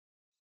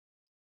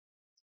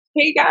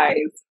Hey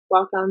guys,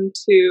 welcome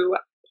to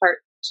part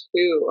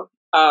two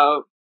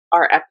of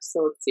our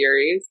episode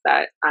series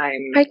that Hi,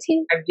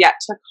 team. I've yet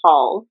to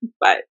call,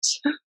 but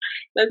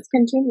let's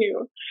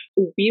continue.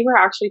 We were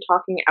actually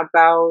talking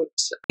about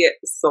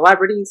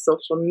celebrities,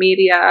 social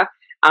media,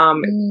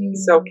 being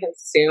so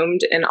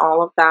consumed in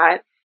all of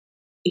that.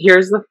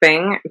 Here's the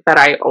thing that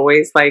I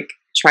always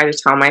try to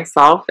tell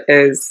myself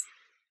is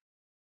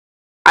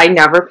I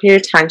never pay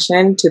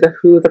attention to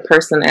who the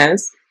person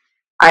is.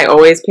 I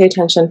always pay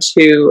attention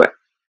to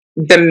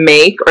the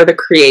make or the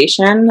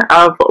creation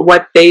of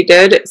what they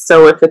did.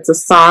 So if it's a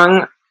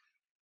song,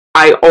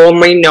 I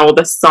only know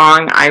the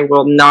song. I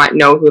will not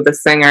know who the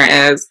singer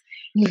is.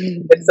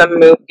 If it's a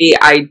movie,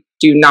 I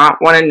do not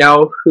want to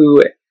know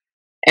who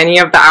any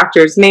of the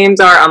actors' names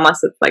are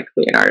unless it's like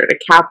Leonardo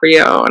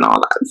DiCaprio and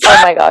all that stuff.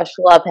 Oh my gosh,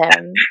 love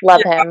him.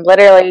 Love him.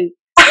 Literally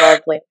love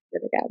Leonardo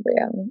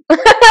DiCaprio.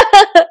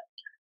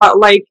 But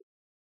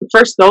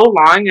for so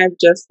long, I've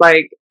just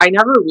I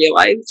never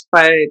realized,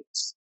 but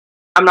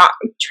I'm not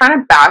trying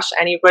to bash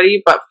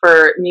anybody, but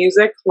for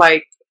music,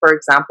 for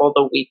example,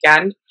 The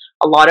Weeknd,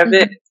 a lot of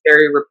it is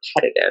very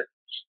repetitive.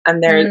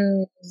 And there's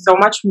so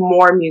much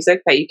more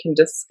music that you can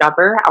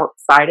discover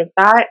outside of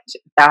that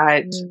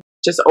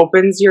just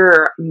opens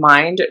your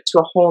mind to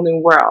a whole new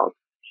world.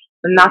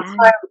 And that's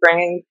why I'm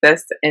bringing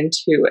this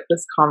into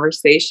this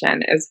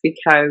conversation, is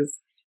because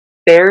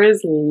there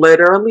is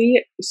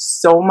literally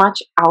so much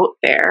out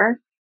there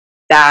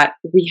that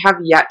we have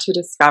yet to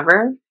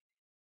discover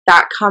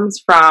that comes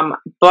from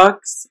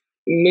books,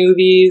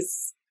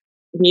 movies,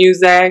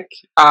 music,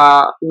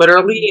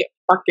 literally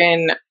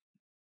fucking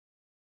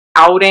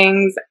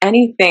outings,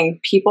 anything.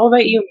 People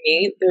that you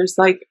meet, there's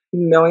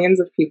millions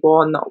of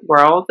people in the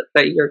world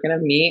that you're going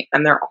to meet,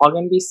 and they're all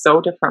going to be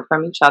so different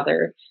from each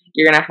other.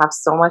 You're going to have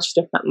so much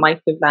different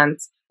life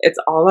events. It's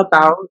all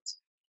about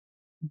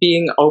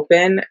being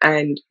open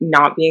and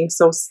not being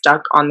so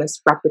stuck on this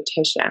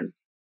repetition.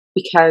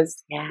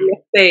 Because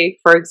let's say,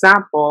 for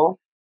example,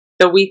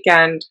 The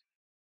Weeknd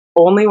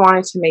only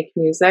wanted to make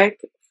music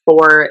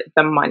for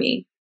the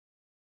money.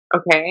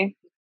 Okay?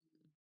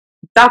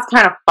 That's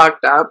kind of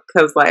fucked up,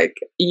 because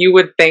you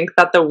would think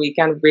that The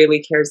Weeknd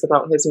really cares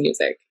about his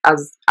music,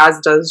 as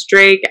does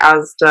Drake,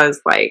 as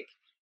does I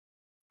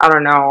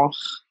don't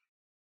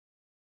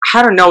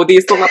know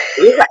these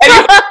celebrities.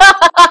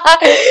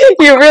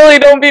 You really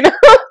don't be knowing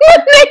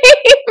the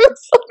names.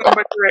 So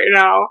much right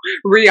now.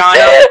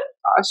 Rihanna,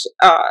 gosh,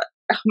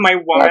 my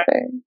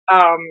woman.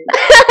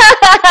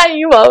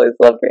 You always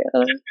love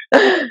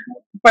Rihanna.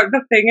 But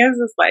the thing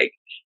is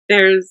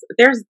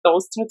there's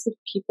those types of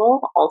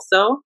people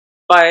also.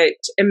 But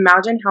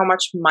imagine how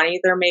much money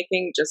they're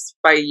making just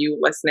by you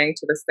listening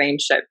to the same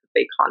shit that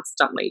they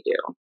constantly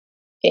do.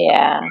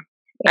 Yeah.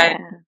 And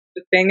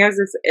the thing is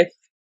if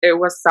it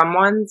was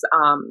someone's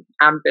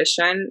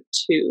ambition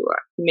to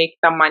make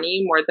the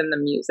money more than the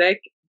music,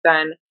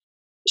 then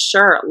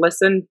sure,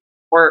 listen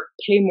or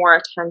pay more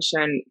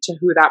attention to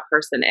who that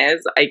person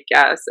is, I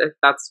guess, if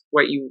that's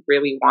what you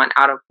really want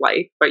out of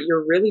life. But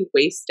you're really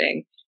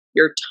wasting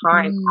your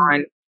time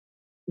on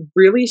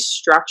really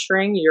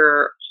structuring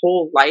your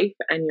whole life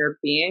and your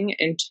being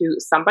into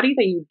somebody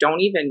that you don't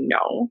even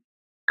know,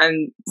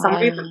 and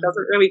somebody that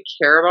doesn't really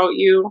care about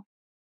you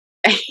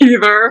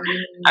either.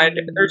 And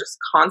they're just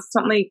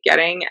constantly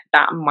getting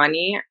that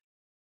money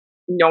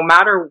no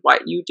matter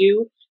what you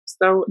do.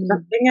 So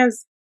the thing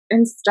is,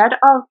 instead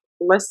of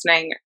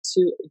listening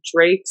to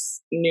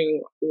Drake's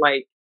new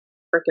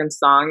freaking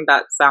song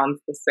that sounds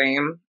the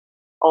same,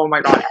 oh my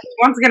god,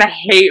 everyone's gonna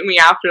hate me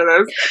after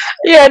this.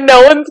 Yeah,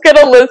 no one's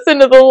gonna listen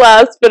to the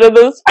last bit of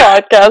this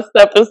podcast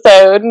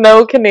episode.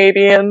 No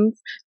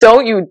Canadians.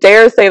 Don't you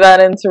dare say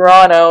that in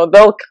Toronto.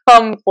 They'll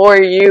come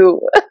for you.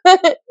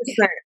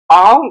 Listen,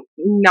 all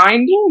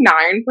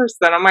 99%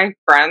 of my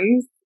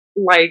friends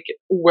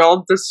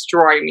will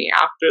destroy me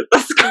after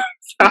this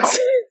comes out.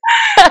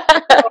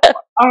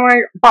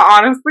 But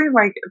honestly,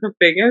 the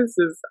thing is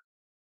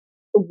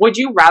would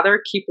you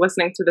rather keep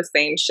listening to the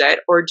same shit,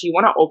 or do you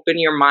want to open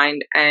your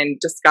mind and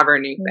discover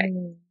new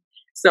things?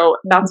 So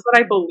that's what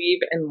I believe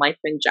in life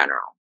in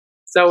general.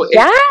 So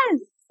if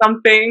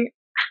something,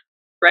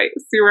 right,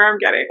 see where I'm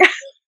getting.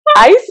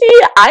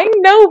 I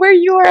know where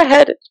you are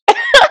headed.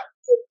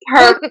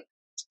 Perfect.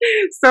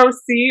 So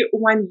see,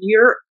 when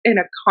you're in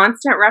a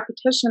constant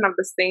repetition of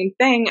the same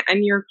thing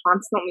and you're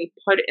constantly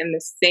put in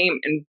the same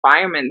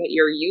environment that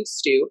you're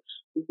used to,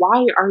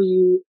 why are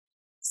you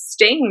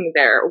staying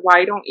there?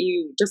 Why don't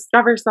you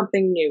discover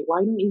something new? Why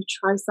don't you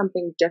try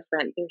something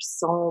different? There's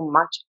so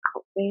much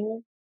out there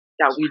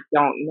that we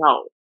don't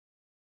know.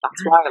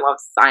 That's why I love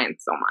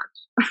science so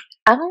much.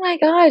 Oh my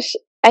gosh.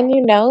 And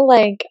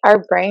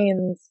our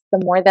brains, the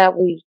more that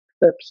we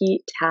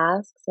repeat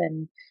tasks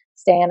and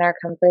stay in our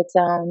comfort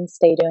zone,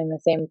 stay doing the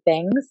same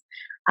things,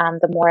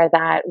 the more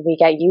that we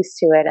get used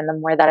to it, and the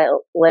more that it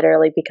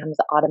literally becomes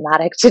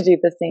automatic to do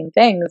the same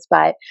things.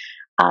 But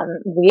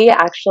we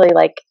actually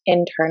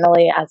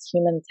internally as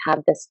humans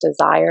have this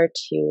desire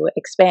to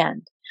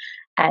expand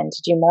and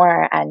to do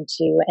more and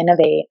to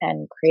innovate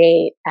and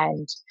create.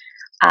 And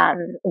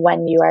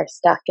when you are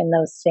stuck in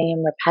those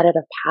same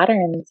repetitive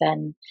patterns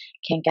and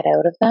can't get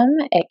out of them,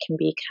 it can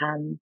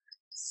become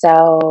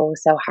so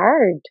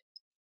hard.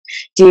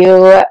 Do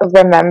you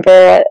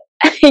remember?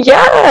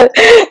 Yeah.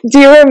 Do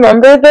you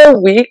remember the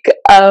week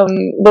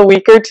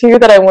or two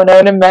that I went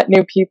out and met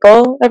new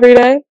people every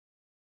day?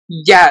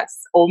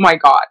 Yes. Oh my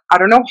god. I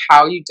don't know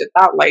how you did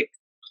that. Like,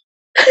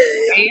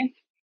 I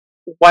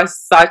was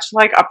such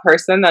like a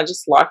person that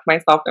just locked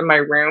myself in my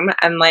room,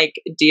 and like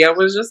Dia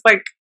was just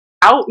like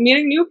out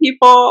meeting new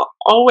people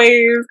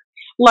always.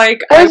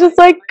 Like, I I was just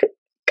like,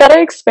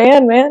 gotta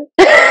expand, man.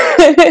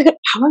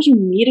 how are you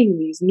meeting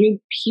these new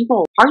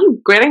people? How are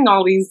you getting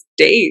all these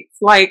dates?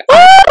 Like,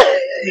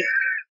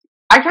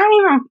 I can't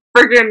even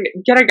friggin'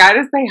 get a guy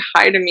to say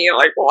hi to me.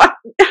 Like, what?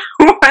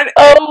 What?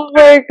 Oh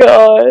my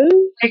god.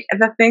 Like,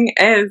 the thing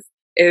is,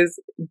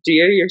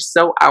 Dia, you're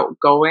so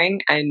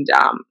outgoing, and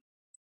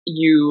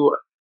you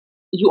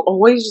you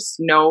always just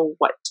know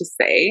what to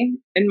say,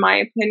 in my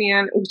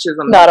opinion, which is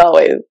amazing. Not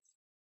always.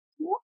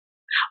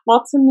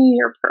 Well, to me,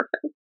 you're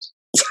perfect.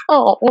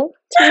 Oh,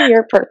 to me,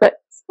 you're perfect.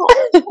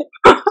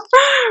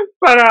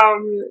 But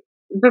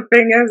the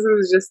thing is, it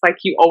was just like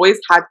you always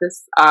had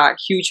this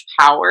huge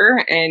power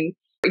in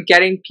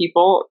getting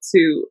people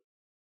to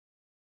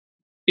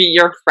be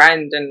your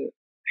friend and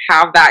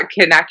have that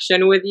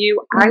connection with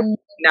you. I was Mm.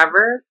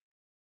 never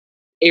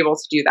able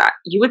to do that.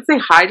 You would say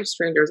hi to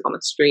strangers on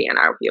the street, and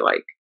I would be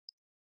like,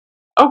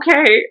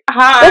 okay, That's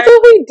hi.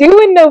 what we do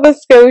in Nova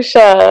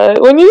Scotia.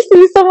 When you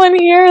see someone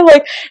here,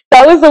 like,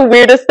 that was the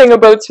weirdest thing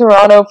about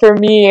Toronto for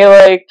me,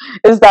 like,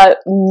 is that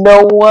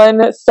no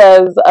one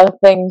says a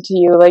thing to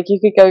you. Like, you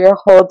could go your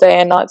whole day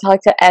and not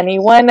talk to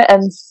anyone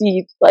and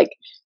see, like,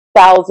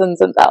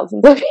 thousands and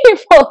thousands of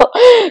people.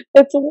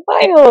 It's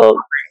wild.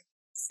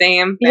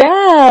 Same thing.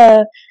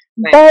 Yeah.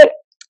 But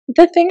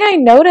the thing I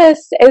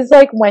noticed is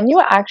like when you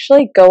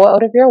actually go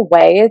out of your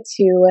way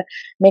to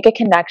make a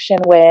connection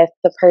with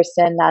the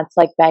person that's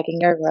like bagging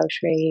your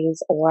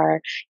groceries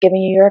or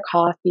giving you your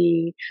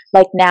coffee.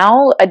 Like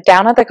now,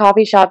 down at the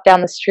coffee shop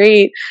down the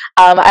street,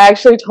 I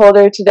actually told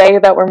her today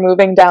that we're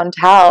moving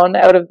downtown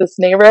out of this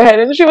neighborhood,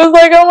 and she was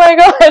like, "Oh my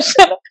gosh!"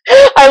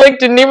 I like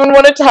didn't even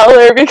want to tell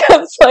her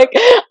because like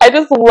I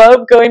just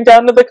love going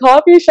down to the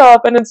coffee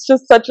shop, and it's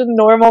just such a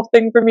normal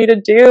thing for me to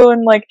do,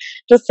 and like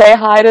just say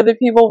hi to the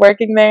people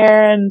working there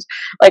and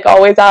like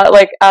always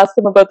like ask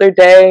them about their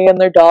day and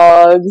their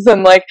dogs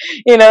and like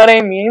you know what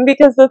I mean,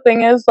 because the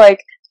thing is like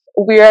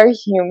we are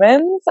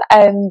humans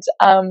and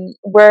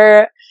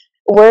we're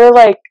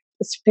like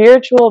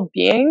spiritual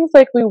beings.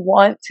 Like we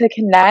want to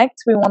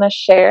connect, we want to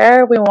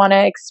share, we want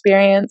to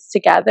experience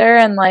together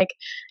and like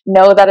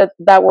know that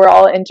that we're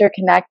all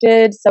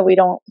interconnected so we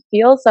don't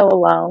feel so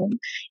alone,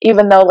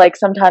 even though like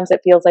sometimes it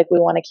feels like we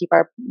want to keep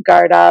our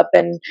guard up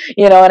and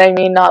you know what I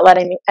mean, not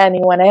letting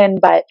anyone in.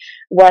 But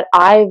what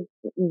I've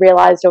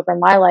realized over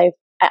my life,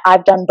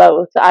 I've done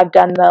both. I've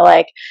done the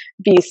like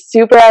be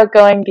super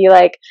outgoing, be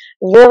like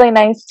really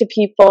nice to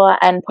people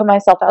and put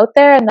myself out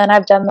there, and then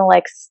I've done the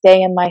like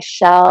stay in my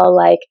shell,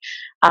 like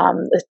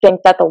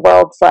think that the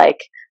world's like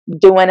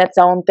doing its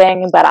own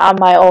thing, but I'm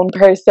my own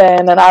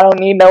person and I don't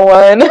need no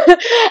one.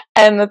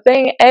 And the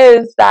thing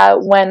is that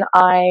when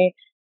I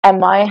am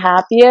my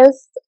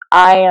happiest,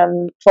 I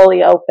am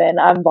fully open,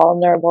 I'm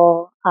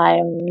vulnerable,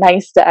 I'm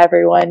nice to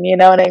everyone, you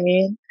know what I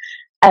mean?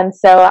 And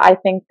so I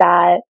think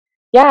that,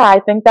 yeah, I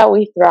think that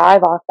we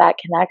thrive off that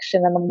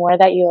connection. And the more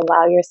that you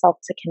allow yourself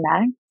to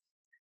connect,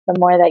 the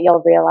more that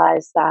you'll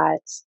realize that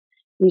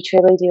you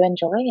truly do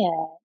enjoy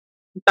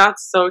it.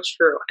 That's so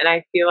true. And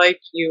I feel like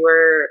you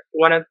were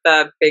one of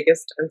the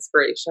biggest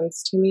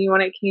inspirations to me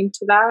when it came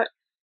to that.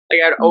 Like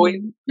I'd always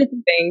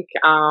Mm. think,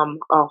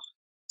 oh,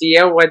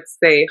 Dia would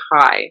say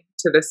hi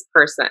to this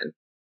person.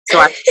 So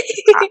I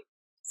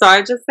so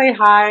I just say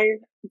hi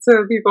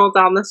to people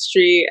down the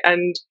street,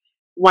 and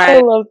I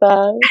when love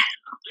that.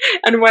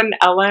 and when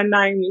Ella and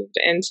I moved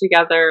in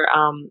together,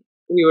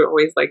 we would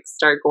always like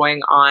start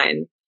going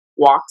on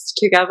walks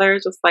together,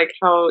 just like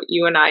how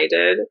you and I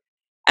did.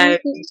 And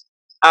Mhm.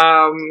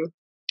 um,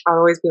 I'd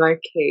always be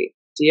like, "Hey,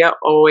 Dia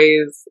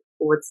always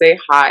would say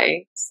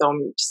hi, so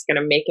I'm just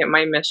gonna make it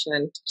my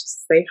mission to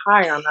just say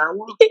hi on our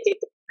walk."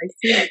 I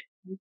see.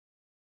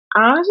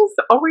 I just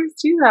always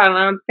do that, and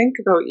I would think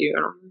about you,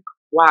 and I'm like,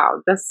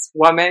 "Wow, this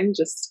woman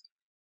just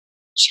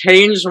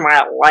changed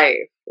my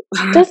life."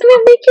 Doesn't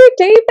it make your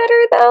day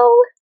better though?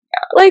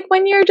 Like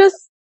when you're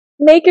just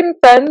making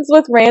friends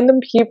with random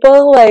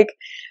people, like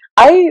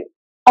I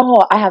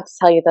I have to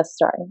tell you this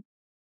story.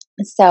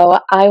 So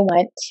I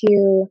went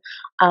to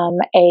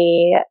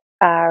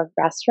a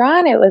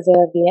restaurant. It was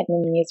a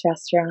Vietnamese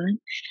restaurant,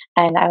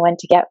 and I went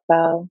to get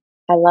pho.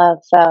 I love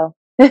pho.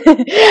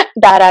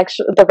 That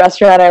actually, the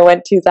restaurant I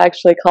went to is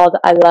actually called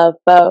I Love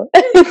Pho.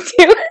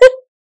 Too.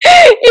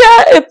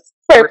 Yeah, it's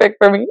perfect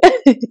for me.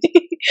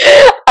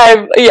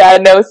 Yeah,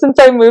 no, since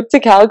I moved to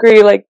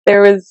Calgary, like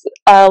there was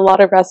a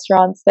lot of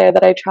restaurants there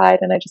that I tried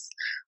and I just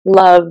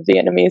love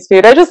Vietnamese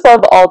food. I just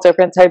love all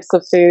different types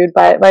of food,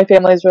 but my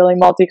family is really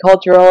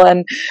multicultural,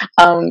 and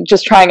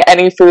just trying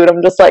any food,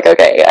 I'm just like,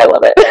 okay, I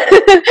love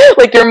it.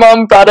 Like your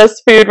mom brought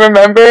us food,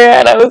 remember?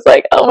 And I was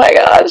like, oh my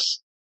gosh,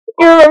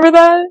 you remember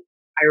that?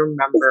 I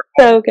remember.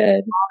 So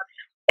good.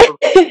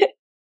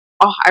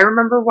 Oh, I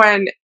remember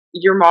when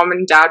your mom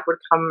and dad would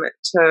come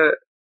to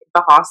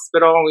the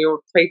hospital and we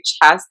would play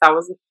chess. That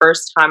was the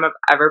first time I've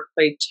ever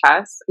played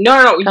chess. No,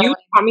 no, no, you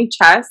taught me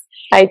chess.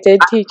 I did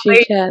I teach you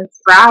played chess.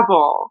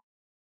 Scrabble.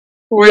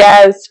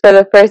 Yes, for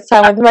the first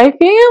time with my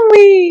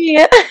family.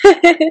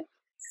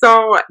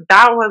 So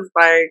that was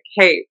like,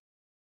 hey,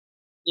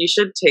 you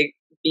should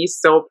be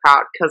so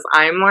proud because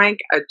I'm like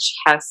a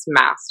chess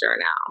master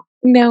now.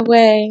 No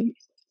way.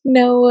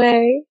 No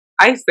way.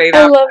 I say I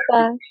that, love but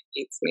that. everybody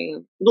hates me.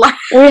 Like,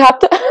 We have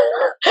to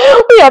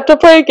we have to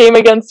play a game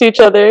against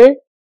each other.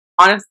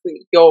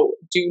 honestly, yo,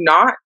 do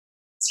not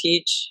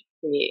teach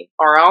me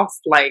or else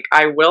like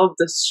I will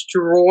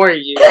destroy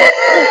you.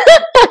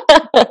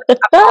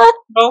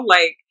 Well,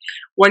 like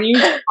when you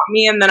taught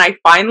me and then I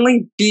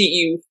finally beat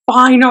you,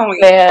 finally.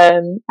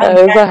 Man, that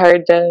And was then, a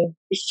hard day.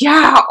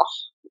 yeah,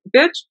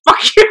 bitch,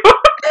 fuck you.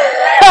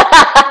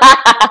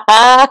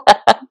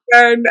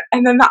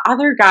 And then the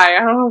other guy, I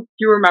don't know if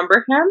you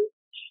remember him.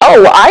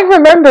 Oh, I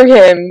remember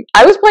him.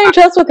 I was playing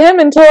chess with him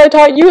until I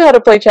taught you how to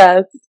play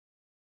chess.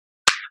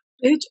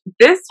 Bitch,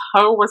 this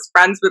hoe was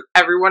friends with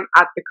everyone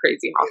at the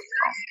crazy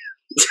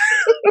hospital.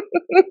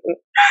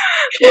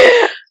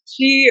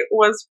 She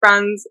was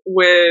friends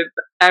with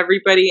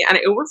everybody, and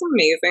it was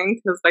amazing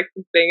because, like,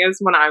 the thing is,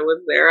 when I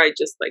was there, I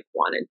just like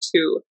wanted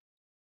to.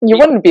 You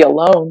wouldn't be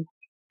alone.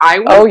 I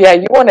was. Oh yeah,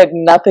 you wanted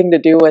nothing to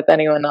do with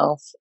anyone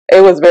else.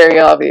 It was very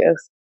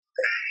obvious.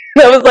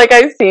 I was like,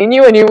 I seen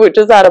you and you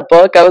just had a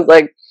book. I was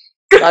like,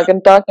 not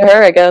gonna talk to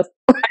her, I guess.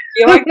 I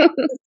feel like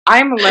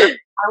I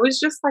was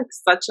just like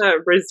such a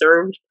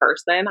reserved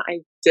person. I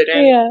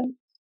didn't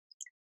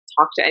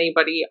talk to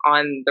anybody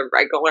on the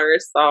regular.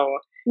 So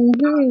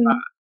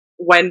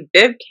when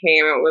Viv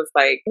came, it was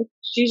like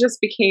she just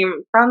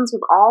became friends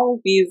with all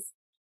these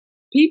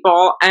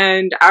people,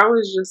 and I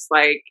was just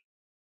like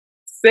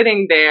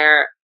sitting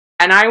there,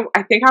 and I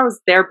think I was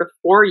there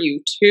before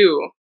you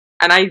too.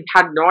 And I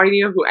had no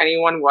idea who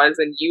anyone was,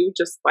 and you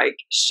just like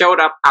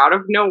showed up out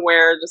of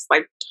nowhere, just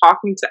like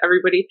talking to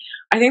everybody.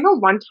 I think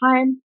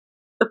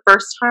the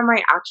first time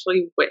I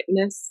actually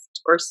witnessed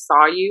or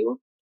saw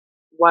you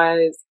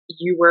was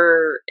you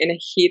were in a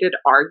heated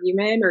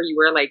argument or you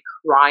were like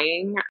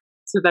crying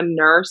to the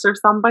nurse or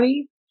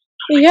somebody.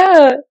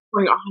 Yeah.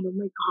 Going on, oh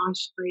my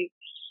gosh, like,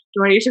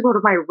 do I need to go to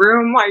my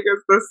room? Like,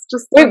 is this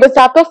just. Wait, was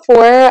that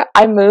before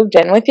I moved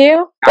in with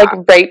you? Yeah.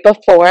 Like right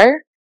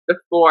before?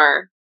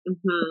 Before.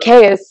 Mm-hmm.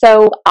 Okay,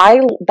 so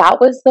that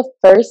was the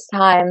first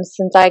time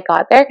since I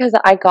got there, because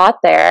I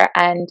got there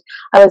and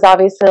I was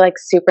obviously like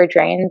super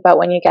drained, but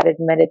when you get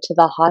admitted to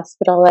the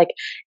hospital, like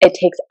it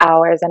takes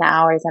hours and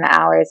hours and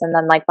hours, and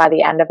then like by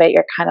the end of it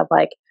you're kind of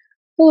like,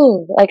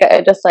 ooh, like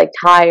just like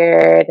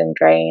tired and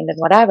drained and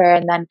whatever.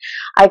 And then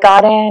I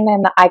got in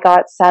and I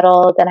got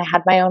settled and I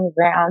had my own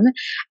room,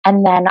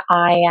 and then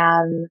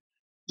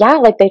yeah,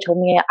 like they told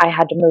me I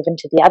had to move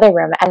into the other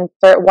room. And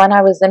for when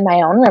I was in my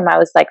own room, I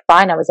was like,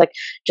 fine. I was like,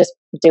 just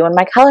doing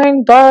my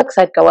coloring books.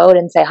 I'd go out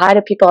and say hi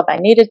to people if I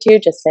needed to,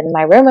 just sit in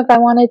my room if I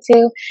wanted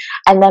to.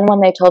 And then when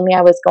they told me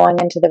I was going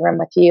into the room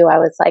with you, I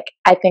was like,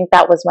 I think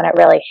that was when it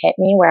really hit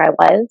me where I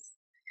was.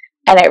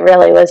 And it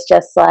really was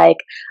just like,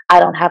 I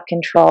don't have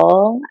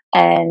control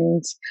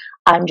and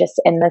I'm just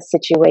in this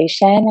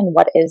situation. And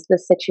what is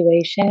this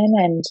situation?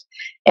 And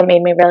it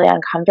made me really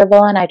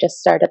uncomfortable. And I just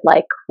started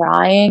like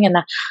crying. And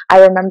I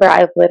remember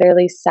I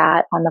literally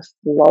sat on the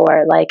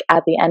floor, like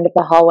at the end of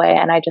the hallway,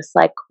 and I just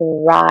like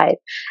cried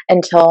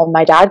until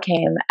my dad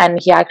came. And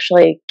he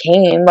actually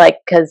came, like,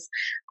 because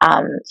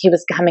he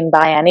was coming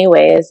by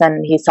anyways,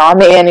 and he saw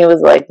me and he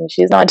was like,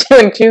 she's not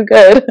doing too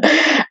good.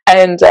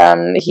 And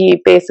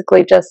he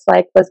basically just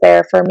like was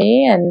there for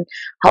me and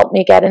helped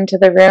me get into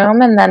the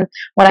room. And then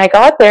when I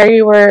got there,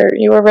 you were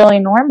really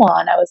normal,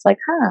 and I was like,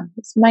 huh,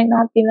 this might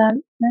not be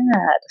that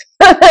bad.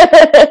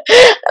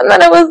 And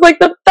then it was like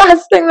the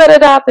best thing that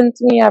had happened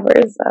to me ever.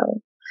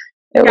 So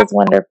it was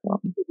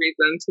wonderful. No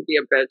reason to be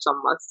a bitch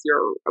unless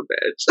you're a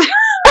bitch.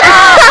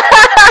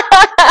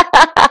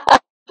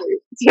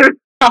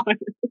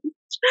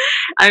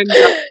 And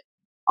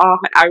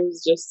I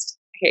was just,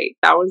 hey,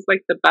 that was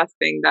like the best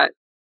thing that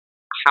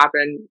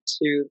happened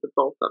to the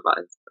both of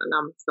us, and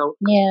I'm so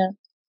yeah.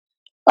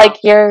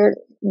 Like you're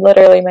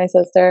literally my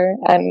sister,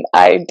 and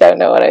I don't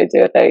know what I'd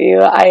do without you.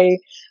 I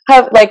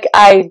have like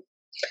I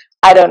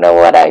don't know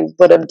what I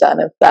would have done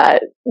if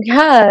that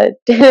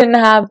didn't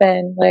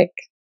happen. Like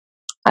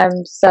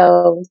I'm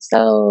so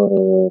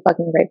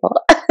fucking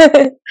grateful.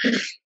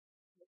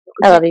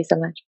 I love you so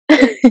much.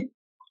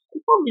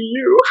 love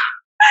you.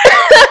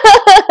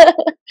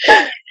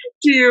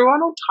 Do you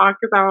want to talk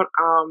about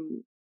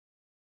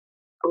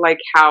like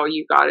how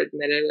you got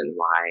admitted and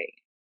why?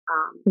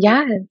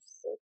 Yes.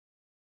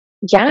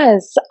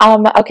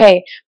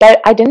 Okay,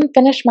 but I didn't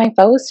finish my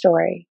faux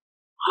story.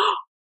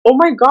 Oh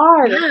my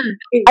god. Yeah.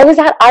 Wait, I was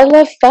at I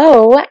Love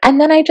Pho,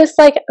 and then I just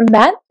like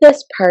met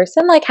this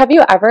person. Like, have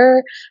you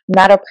ever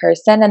met a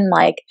person and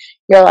like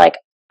you're like,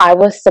 I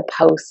was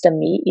supposed to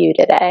meet you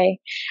today?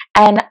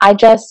 And I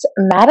just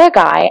met a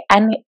guy,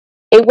 and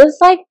it was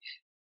like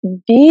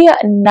the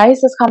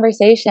nicest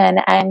conversation,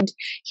 and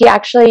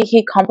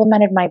he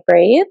complimented my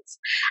braids.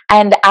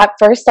 And at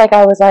first, like,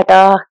 I was like,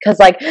 oh, because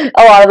like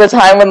a lot of the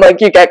time when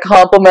like you get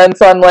compliments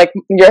on like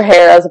your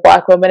hair as a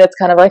black woman, it's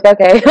kind of like,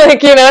 okay,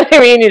 like, you know what I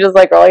mean, you just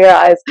like roll your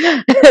eyes.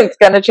 It's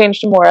gonna change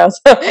tomorrow,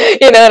 so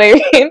you know what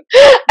I mean.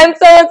 And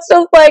so it's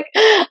just like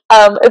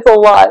it's a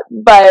lot.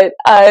 But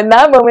in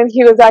that moment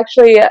he was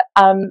actually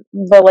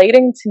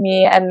relating to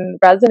me and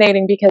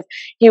resonating, because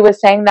he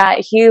was saying that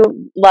he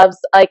loves,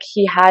 like,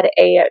 he had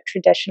a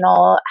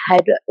traditional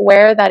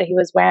headwear that he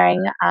was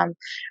wearing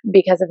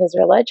because of his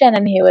religion,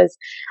 and he was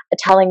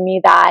telling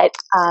me that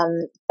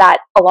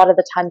that a lot of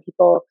the time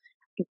people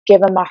give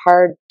him a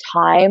hard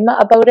time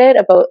about it,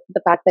 about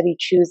the fact that he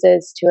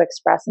chooses to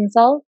express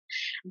himself,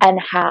 and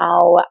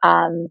how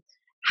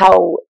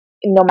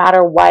no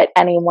matter what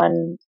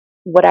anyone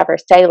would ever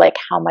say, like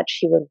how much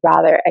he would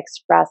rather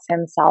express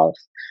himself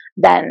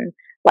than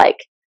like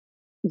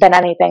than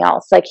anything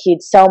else. Like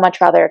he'd so much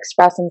rather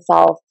express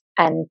himself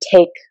and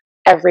take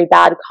every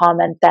bad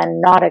comment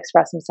than not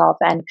express himself.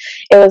 And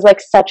it was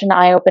like such an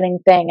eye-opening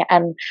thing.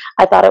 And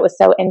I thought it was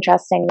so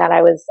interesting that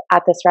I was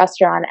at this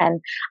restaurant and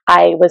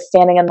I was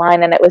standing in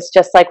line, and it was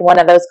just like one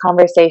of those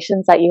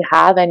conversations that you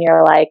have and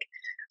you're like,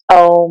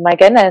 oh my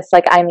goodness,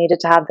 like I needed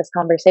to have this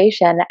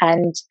conversation.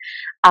 And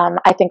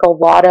I think a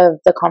lot of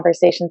the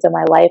conversations in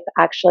my life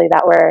actually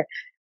that were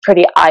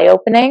pretty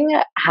eye-opening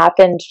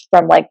happened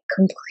from like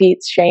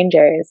complete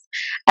strangers.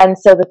 And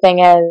so the thing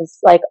is,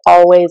 like,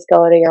 always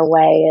go to your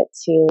way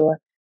to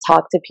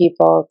talk to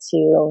people,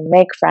 to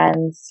make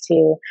friends,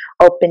 to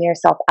open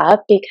yourself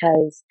up,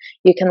 because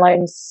you can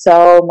learn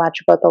so much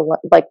about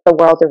the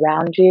world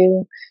around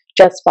you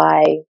just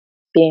by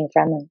being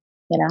friendly,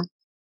 you know.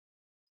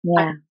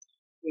 I, Yeah.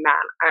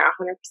 man, I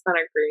 100%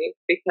 agree,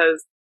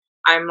 because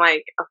I'm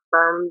like a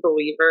firm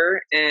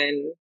believer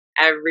in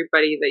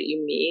everybody that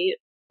you meet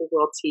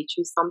will teach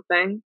you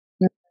something.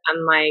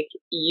 And like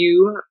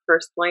you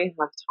personally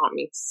have taught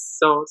me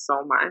so,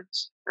 so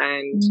much.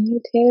 And Me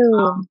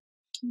too.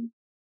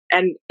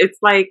 and it's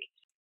like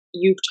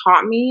you've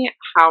taught me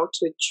how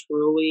to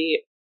truly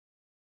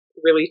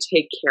really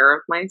take care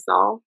of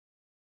myself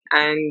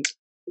and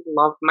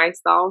love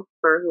myself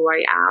for who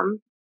I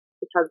am,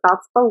 because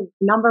that's the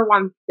number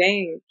one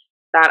thing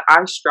that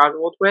I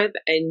struggled with.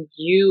 And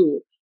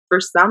you, for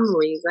some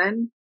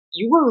reason,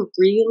 you were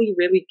really,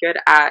 really good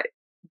at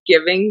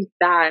giving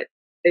that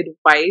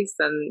advice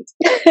and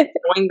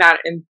showing that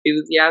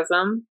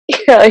enthusiasm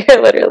Yeah,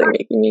 you're literally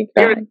making me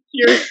cry.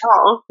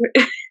 yourself.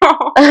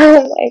 Oh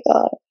my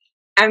god.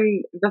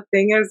 And the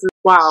thing is,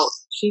 wow,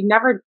 she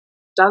never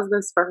does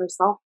this for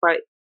herself,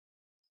 but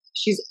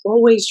she's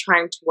always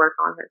trying to work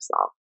on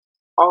herself.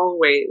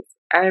 Always.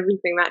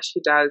 Everything that she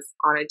does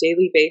on a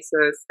daily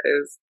basis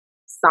is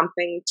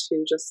something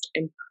to just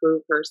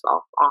improve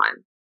herself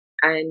on.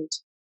 And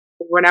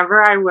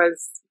whenever I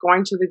was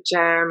going to the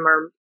gym,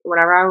 or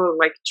whenever I would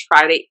like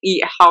try to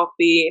eat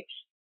healthy,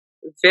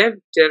 Viv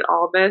did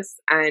all this,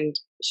 and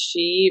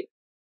she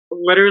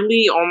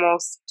literally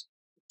almost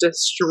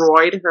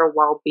destroyed her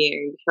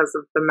well-being because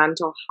of the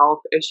mental health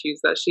issues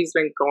that she's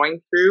been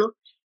going through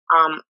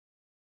um,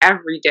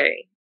 every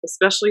day,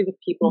 especially the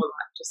people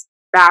that just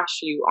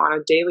bash you on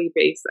a daily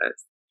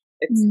basis.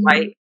 It's Mm-hmm.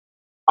 like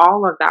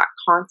all of that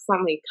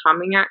constantly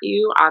coming at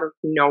you out of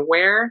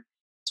nowhere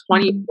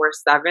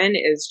 24/7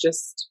 is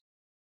just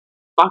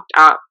fucked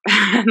up.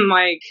 And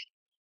like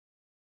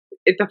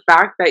the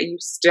fact that you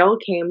still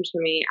came to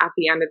me at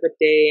the end of the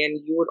day,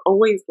 and you would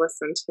always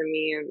listen to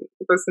me and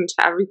listen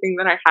to everything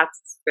that I had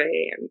to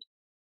say, and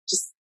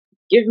just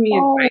give me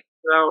Oh, advice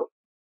about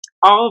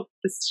all of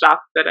the stuff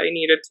that I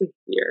needed to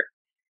hear.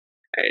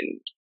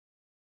 And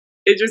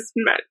it just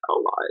meant a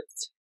lot.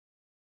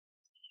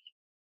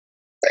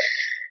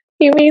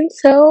 you mean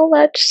so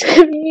much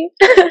to me.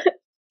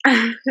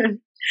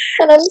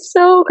 And I'm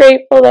so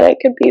grateful that I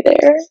could be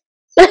there.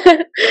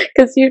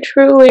 Because you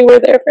truly were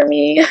there for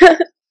me.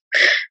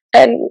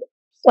 And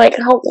like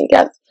helped me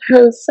get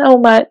through so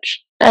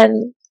much.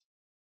 And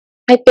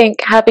I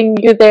think having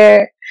you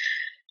there,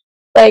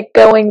 like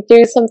going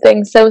through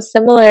something so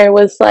similar,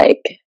 was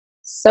like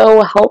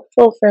so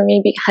helpful for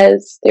me,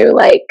 because through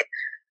like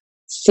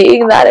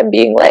seeing that and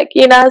being like,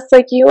 you know, it's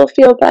like you will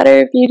feel better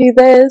if you do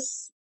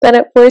this, then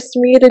it forced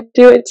me to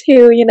do it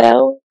too, you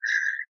know?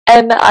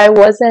 And I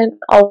wasn't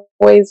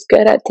always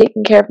good at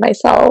taking care of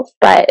myself,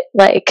 but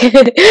like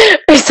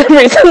for some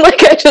reason,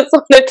 like I just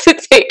wanted to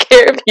take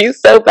care of you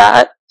so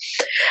bad.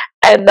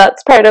 And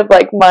that's part of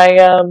like my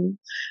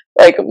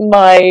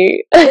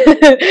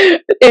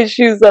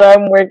issues that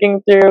I'm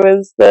working through,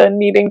 is the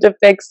needing to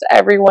fix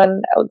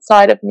everyone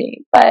outside of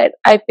me. But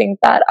I think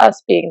that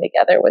us being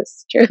together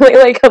was truly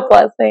like a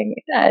blessing,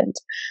 and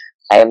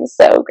I am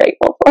so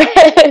grateful for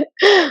it.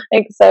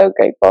 Like so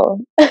grateful.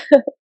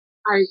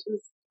 I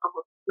just,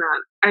 oh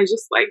man, I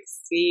just like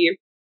see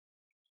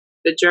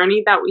the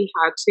journey that we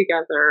had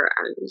together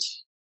and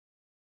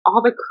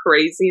all the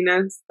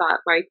craziness that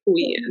like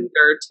we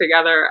endured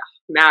together.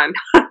 Man,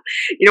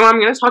 you know what?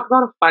 I'm gonna talk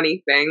about a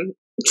funny thing.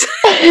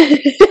 Let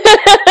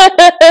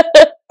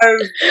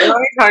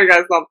me tell you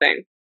guys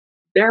something.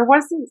 There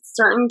was a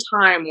certain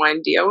time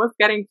when Dia was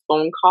getting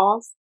phone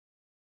calls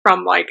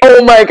from like,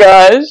 oh my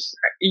gosh.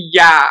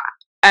 yeah,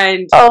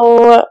 and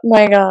Oh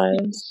my gosh.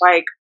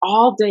 like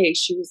all day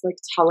she was like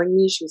telling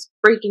me she was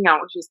freaking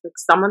out. She was like,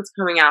 someone's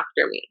coming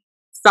after me.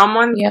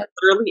 Someone's Yep.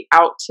 literally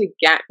out to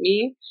get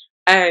me.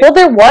 And Well,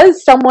 there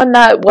was someone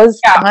that was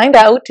kind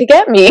of out to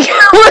get me.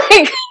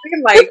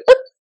 like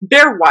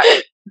there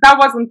was. That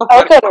wasn't the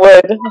Knock funny on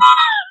wood.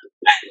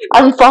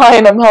 I'm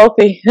fine. I'm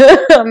healthy.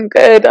 I'm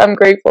good. I'm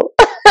grateful.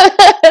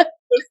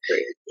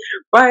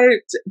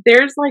 But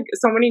there's like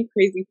so many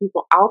crazy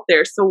people out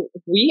there. So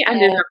we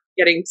ended up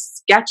getting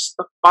sketched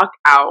the fuck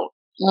out.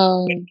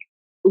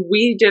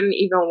 We didn't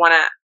even want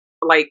to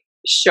like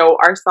show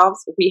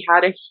ourselves. We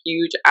had a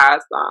huge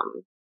ass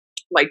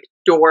like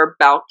door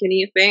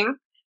balcony thing.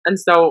 And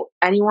so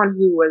anyone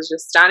who was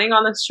just standing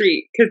on the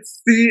street could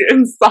see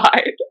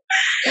inside.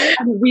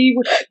 And we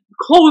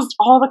closed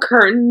all the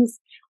curtains.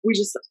 We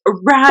just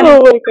ran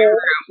into my room,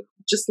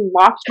 just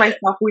locked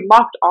myself. We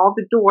locked all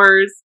the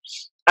doors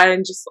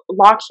and just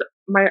locked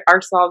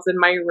ourselves in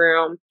my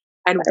room.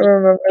 And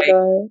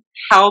we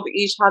held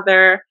each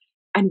other.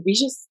 And we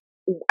just,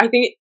 I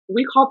think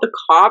we called the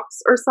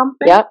cops or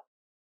something. Yep.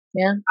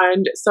 Yeah.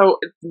 And so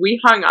we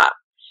hung up.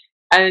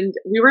 And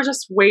we were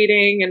just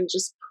waiting and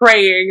just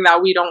praying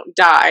that we don't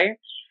die.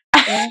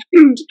 Yeah.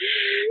 And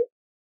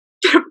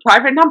the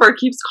private number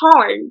keeps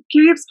calling.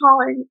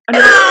 And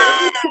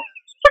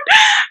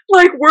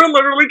like, we're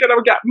literally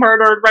gonna get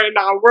murdered right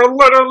now. We're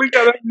literally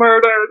getting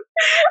murdered.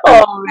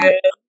 Oh, man.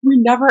 We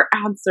never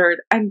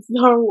answered. And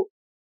so,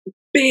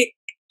 big,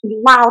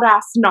 loud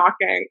ass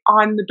knocking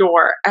on the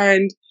door.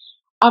 And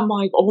I'm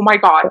like, oh my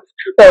God.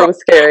 So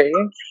scary.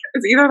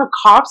 It's either the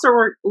cops or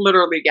we're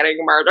literally getting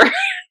murdered.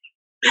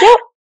 Yep.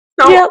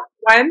 So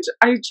when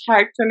I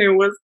checked and it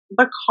was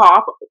the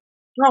cop,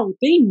 bro,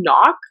 they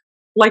knock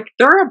like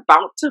they're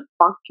about to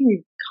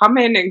fucking come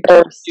in and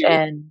burst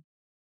in.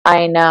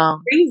 I know.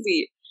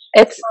 Crazy.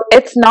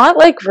 It's not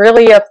like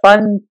really a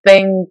fun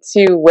thing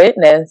to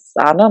witness.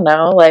 I don't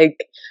know, like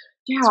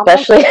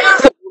especially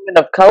as a woman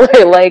of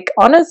color. Like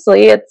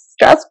honestly, it's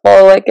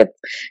stressful. Like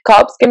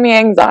cops give me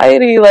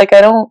anxiety. Like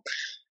I don't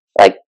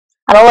like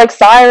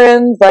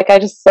sirens. Like I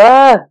just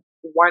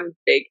one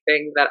big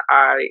thing that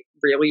I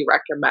really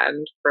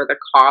recommend for the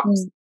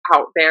cops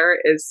out there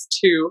is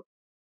to,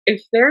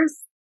 if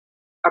there's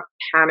a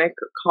panic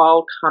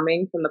call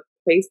coming from the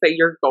place that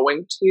you're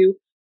going to,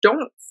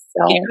 don't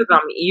scare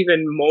them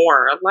even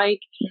more. Like,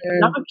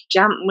 knock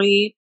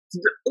gently.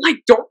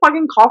 Like, don't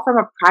fucking call from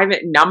a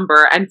private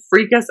number and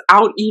freak us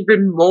out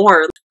even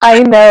more.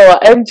 I know.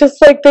 I'm just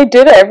like, they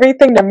did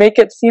everything to make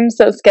it seem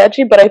so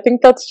sketchy, but I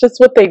think that's just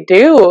what they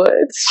do.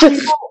 It's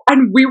just.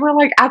 And we were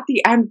like, at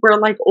the end, we're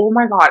like, oh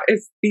my God,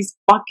 it's these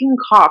fucking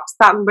cops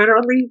that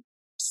literally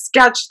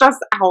sketched us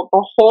out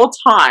the whole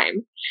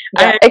time.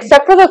 Yeah,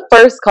 except for the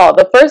first call.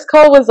 The first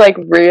call was like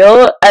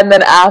real, and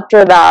then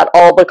after that,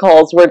 all the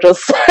calls were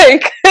just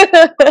like.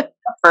 The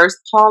first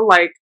call,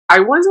 like, I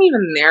wasn't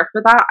even there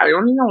for that. I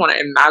don't even want to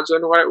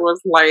imagine what it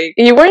was like.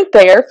 You weren't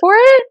there for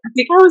it? I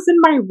think I was in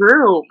my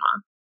room.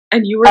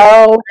 And you were.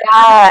 Oh,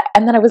 yeah.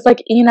 And then I was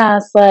like,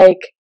 Enos, like.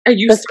 And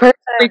you start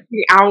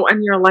freaking out,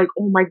 and you're like,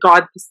 oh my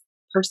God, this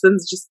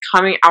person's just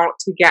coming out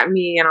to get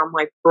me. And I'm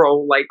like,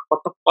 bro, like,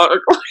 what the fuck?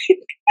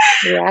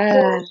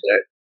 Yeah.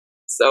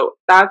 So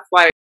that's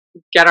like,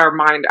 get our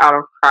mind out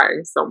of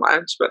crying so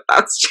much. But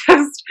that's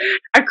just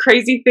a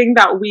crazy thing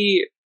that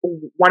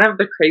one of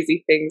the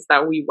crazy things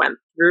that we went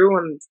through.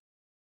 And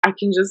I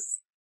can just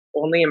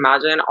only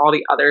imagine all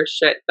the other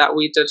shit that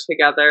we did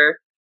together.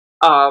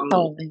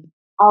 All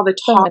the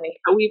talks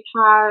that we've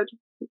had.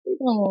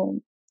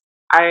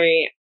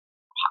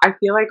 I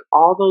feel like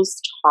all those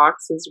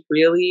talks is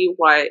really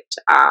what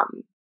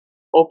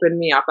opened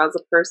me up as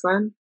a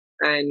person,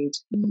 and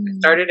I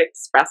started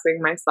expressing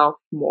myself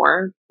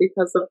more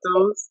because of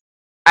those.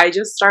 I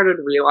just started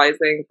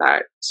realizing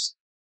that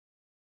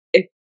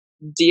if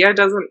Dia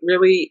doesn't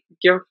really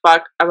give a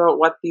fuck about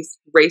what these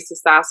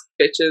racist ass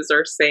bitches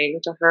are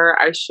saying to her,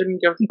 I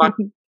shouldn't give a fuck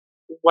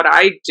what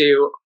I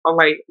do. I'm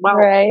like, well,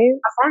 as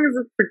long as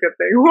it's a good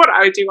thing, what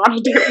I do on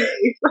a daily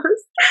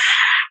basis.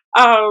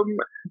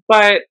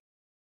 But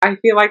I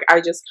feel like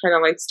I just kind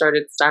of like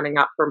started standing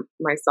up for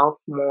myself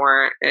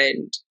more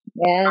and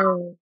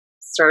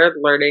started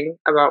learning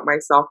about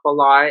myself a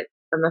lot.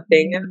 And the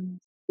thing is,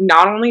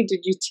 not only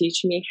did you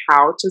teach me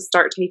how to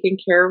start taking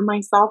care of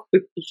myself,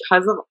 but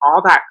because of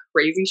all that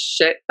crazy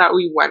shit that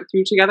we went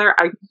through together,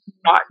 I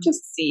got to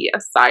see a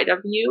side of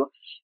you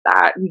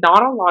that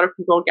not a lot of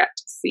people get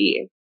to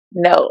see.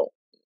 No.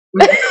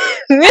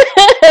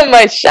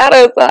 My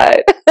shadow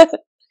side.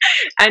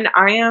 And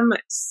I am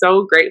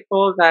so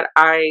grateful that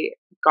I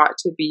got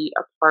to be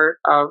a part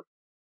of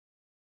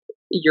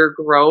your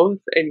growth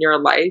in your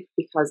life,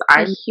 because A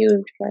I'm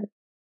huge part.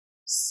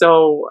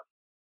 so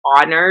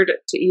honored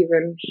to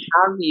even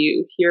have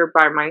you here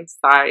by my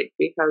side,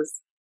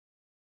 because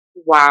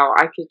wow,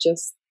 I could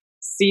just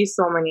see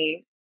so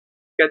many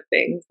good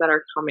things that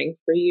are coming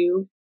for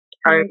you.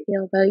 How I I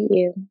feel about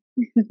you.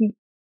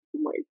 Oh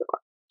my god.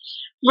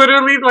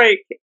 Literally,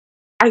 like,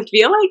 I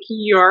feel like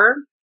you're,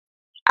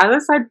 as I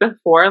said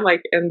before,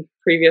 like in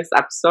previous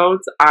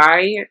episodes,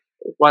 I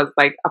was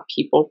like a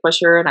people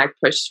pusher and I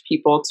pushed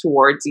people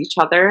towards each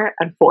other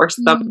and forced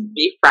them to Mm.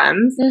 be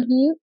friends.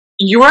 Mm-hmm.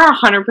 You are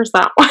 100%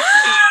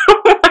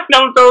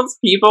 one of those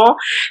people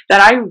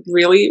that I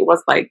really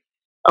was like,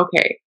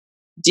 okay,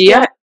 Dia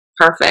Yeah. is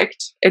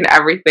perfect in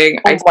everything.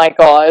 I Oh my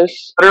gosh.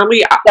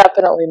 literally,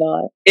 Definitely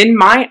not. in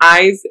my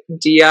eyes,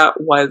 Dia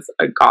was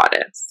a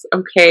goddess.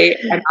 Okay.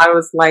 And I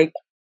was like,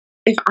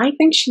 if I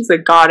think she's a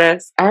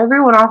goddess,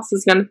 everyone else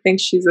is going to think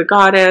she's a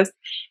goddess.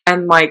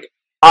 And like,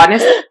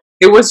 honestly,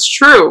 it was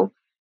true.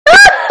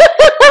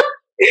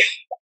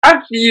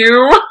 A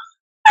few.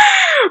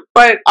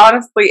 But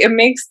honestly, it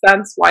makes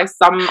sense why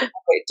some of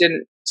it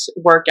didn't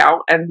work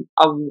out and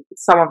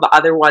some of the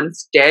other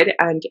ones did.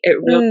 And it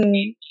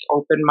really Mm.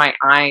 opened my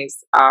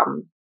eyes,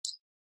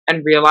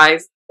 and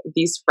realized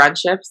these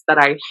friendships that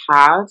I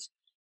have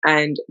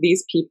and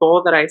these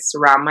people that I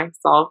surround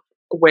myself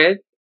with,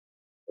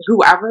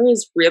 whoever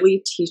is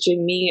really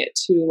teaching me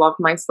to love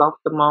myself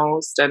the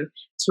most and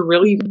to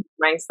really Mm. be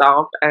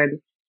myself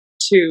and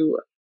to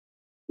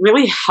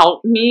really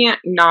help me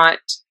not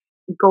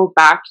go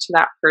back to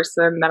that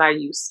person that I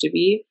used to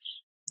be,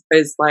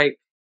 is like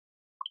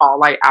all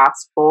I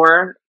ask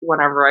for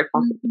whenever I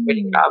fucking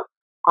wake Mhm. up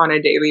on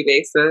a daily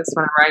basis.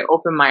 Whenever I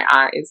open my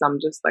eyes, I'm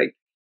just like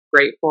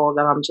grateful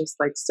that I'm just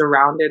like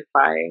surrounded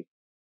by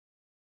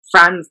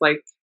friends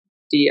like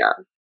Dia,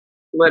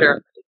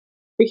 literally,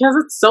 because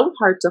it's so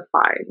hard to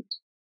find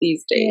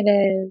these days. It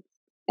is.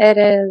 It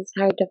is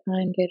hard to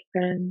find good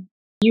friends.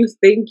 You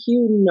think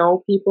you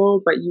know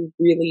people, but you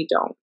really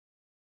don't.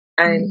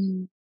 And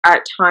Mm.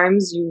 at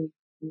times, you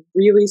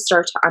really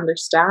start to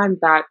understand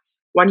that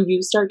when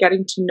you start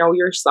getting to know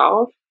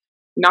yourself,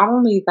 not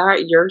only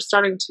that, you're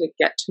starting to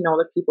get to know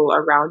the people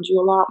around you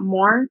a lot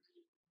more.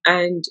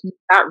 And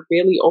that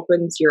really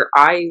opens your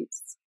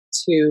eyes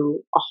to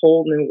a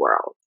whole new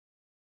world,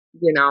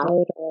 you know?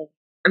 Totally.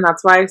 And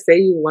that's why I say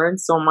you learn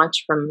so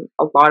much from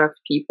a lot of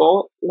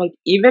people. Like,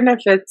 even if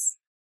it's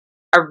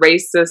a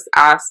racist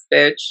ass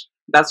bitch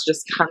that's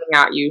just coming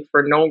at you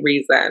for no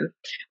reason.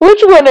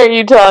 Which one are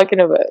you talking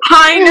about?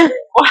 I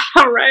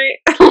know, right?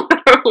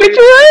 Which Literally.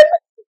 one?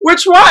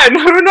 Which one?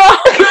 Who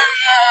knows?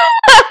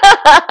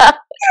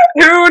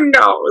 Who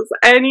knows?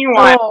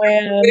 Anyone. Oh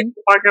man. Big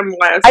fucking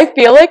list. I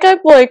feel like I've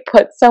like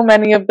put so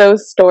many of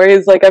those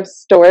stories, like I've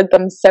stored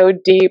them so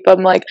deep.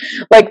 I'm like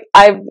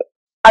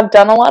I've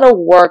done a lot of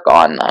work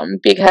on them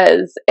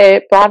because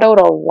it brought out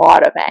a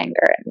lot of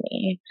anger in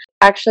me.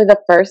 Actually,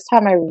 the first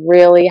time I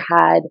really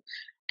had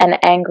an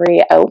angry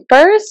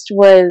outburst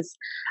was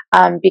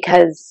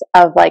because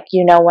of like,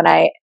 when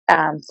I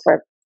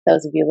for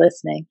those of you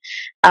listening,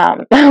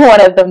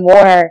 one of the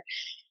more,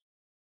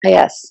 I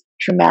guess,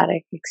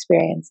 traumatic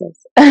experiences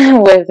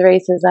with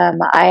racism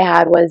I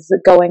had was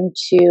going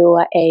to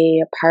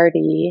a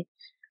party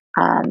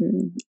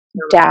um,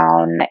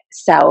 down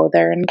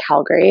southern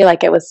Calgary.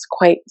 Like it was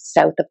quite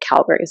south of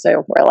Calgary,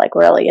 so we're like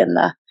really in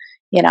the,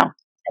 in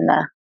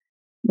the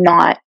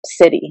not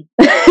city,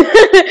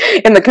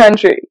 in the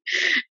country.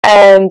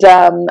 And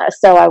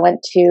so I went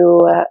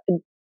to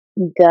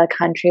the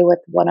country with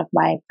one of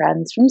my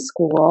friends from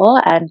school,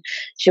 and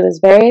she was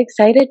very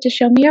excited to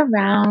show me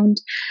around.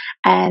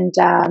 And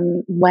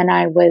when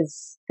I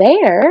was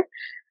there,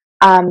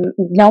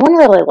 no one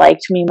really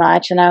liked me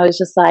much, and I was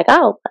just like,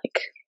 oh, like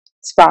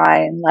it's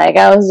fine. Like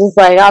I was just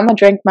like, I'm gonna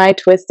drink my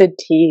twisted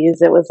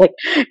teas. It was like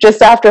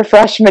just after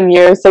freshman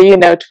year, so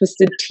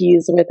twisted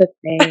teas were the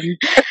thing.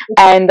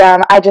 And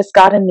I just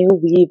got a new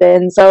weave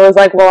in, so I was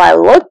like, well, I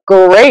look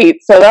great,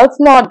 so that's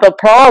not the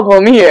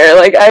problem here.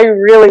 Like I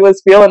really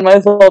was feeling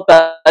myself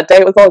that day.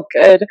 It was all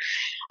good.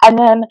 And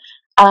then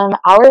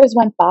hours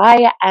went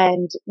by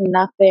and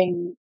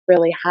nothing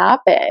really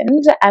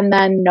happened. And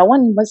then no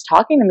one was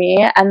talking to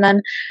me. And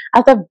then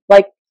at the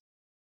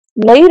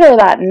later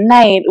that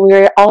night, we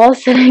were all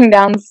sitting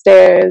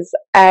downstairs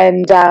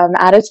and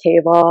at a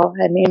table.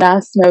 And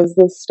Inas knows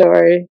this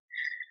story.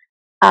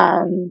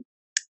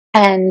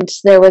 And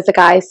there was a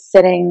guy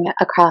sitting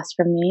across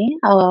from me,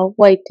 a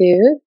white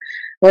dude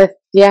with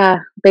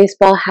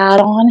baseball hat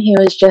on. He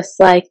was just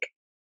like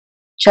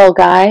chill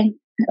guy.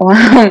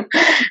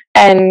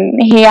 And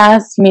he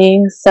asked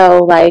me, so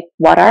like,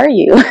 what are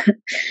you?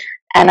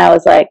 And I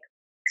was like,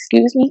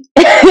 excuse me.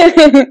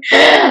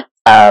 And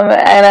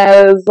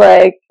I was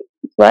like,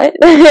 what?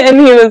 And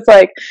he was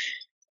like,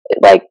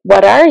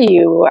 what are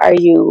you? Are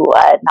you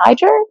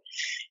Niger?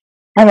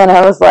 And then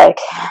I was like,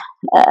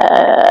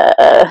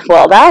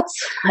 well, that's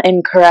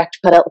incorrect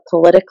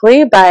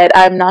politically, but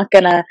I'm not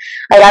gonna,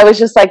 I was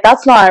just like,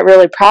 that's not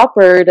really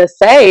proper to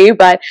say,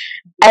 but,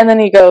 and then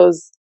he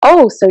goes,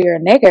 oh, so you're a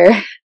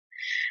nigger.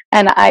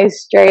 And I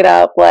straight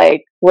up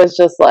like was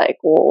just like,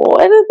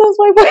 what did this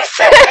my boy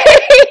say?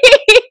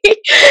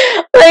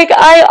 Like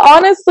I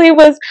honestly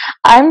was,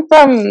 I'm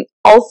from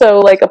also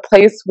like a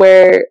place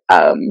where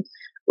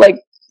like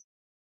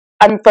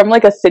I'm from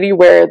like a city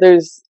where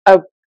there's a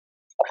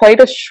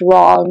quite a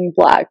strong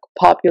black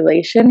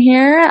population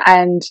here,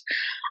 and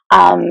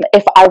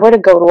if I were to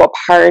go to a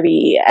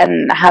party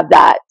and have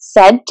that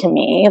said to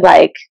me,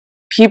 like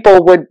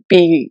people would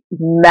be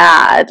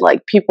mad,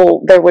 like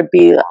people, there would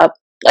be a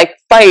like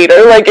fight,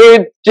 or like it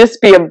would just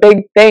be a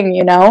big thing,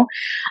 you know.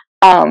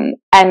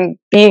 And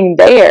being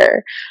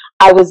there,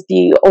 I was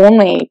the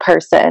only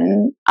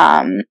person,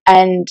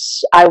 and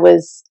I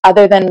was,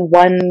 other than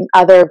one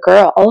other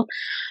girl,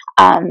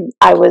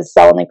 I was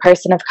the only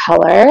person of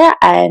color,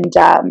 and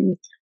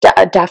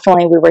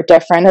definitely we were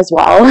different as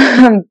well.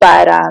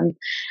 But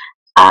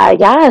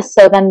yeah,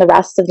 so then the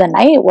rest of the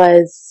night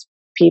was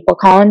people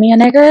calling me a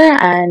nigger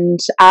and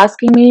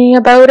asking me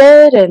about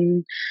it,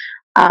 and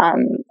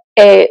um,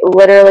 it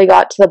literally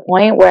got to the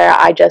point where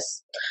I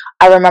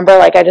remember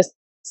like I just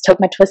took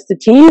my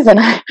twisted teas and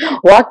I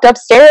walked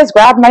upstairs,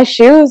 grabbed my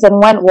shoes,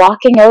 and went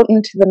walking out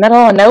into the middle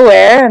of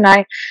nowhere, and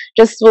I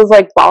just was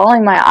like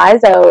bawling my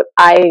eyes out.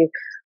 I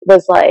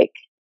was like,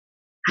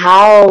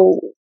 how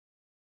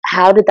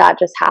did that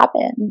just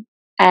happen?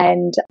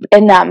 And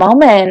in that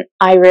moment,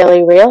 I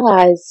really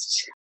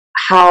realized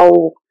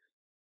how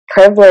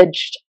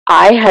privileged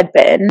I had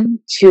been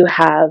to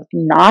have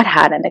not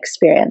had an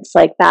experience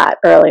like that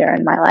earlier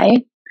in my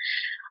life.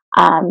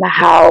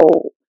 How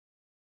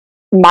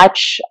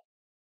much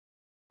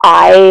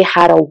I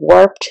had a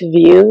warped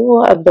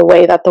view of the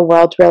way that the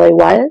world really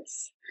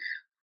was.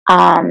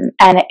 And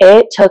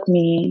it took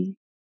me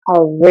a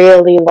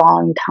really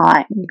long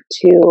time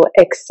to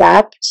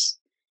accept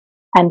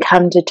and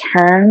come to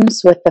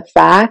terms with the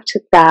fact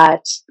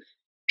that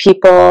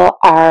people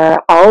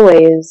are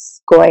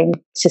always going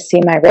to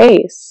see my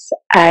race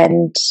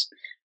and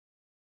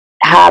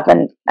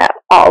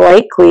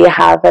likely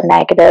have a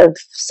negative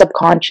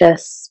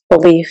subconscious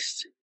belief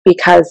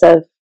because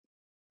of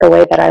the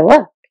way that I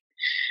look.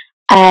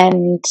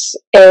 And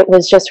it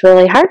was just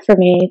really hard for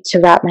me to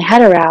wrap my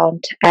head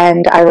around.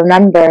 And I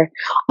remember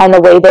on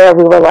the way there,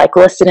 we were like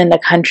listening to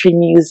country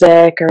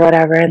music or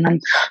whatever. And then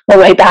the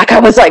way back, I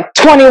was like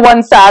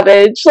 21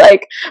 Savage,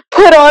 like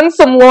put on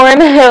some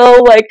Lauryn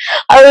Hill. Like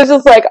I was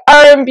just like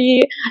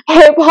R&B,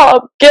 hip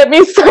hop, get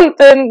me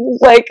something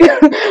like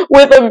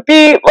with a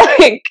beat.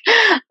 Like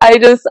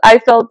I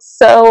felt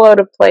so out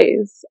of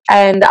place.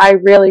 And I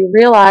really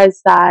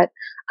realized that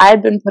I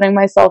had been putting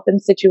myself in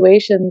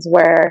situations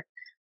where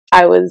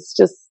I was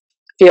just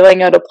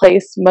feeling out of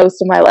place most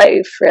of my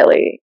life,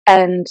 really.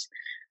 And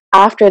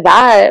after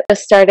that, I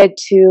started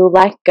to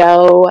let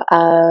go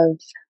of,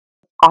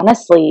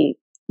 honestly,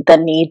 the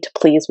need to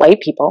please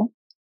white people,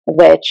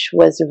 which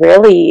was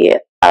really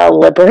a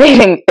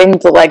liberating thing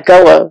to let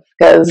go of,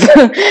 because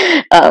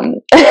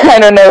I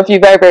don't know if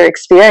you've ever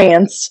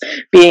experienced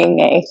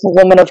being a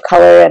woman of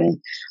color in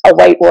a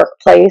white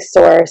workplace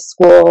or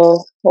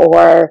school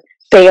or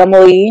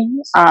family.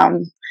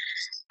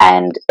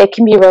 And it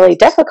can be really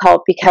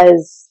difficult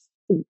because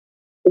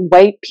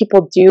white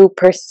people do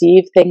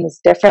perceive things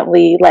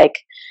differently, like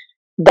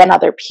than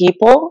other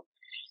people,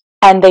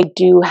 and they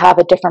do have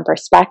a different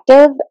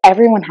perspective.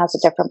 Everyone has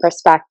a different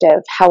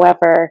perspective.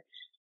 However,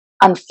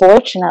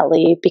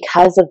 unfortunately,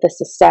 because of the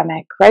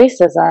systemic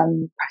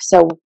racism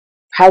so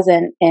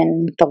present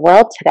in the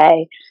world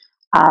today,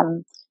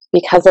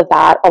 because of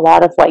that, a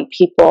lot of white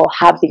people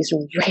have these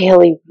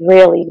really,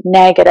 really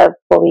negative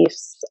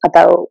beliefs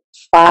about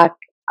Black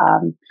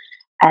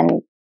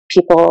and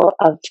people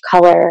of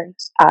color,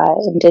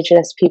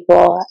 Indigenous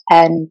people,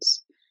 and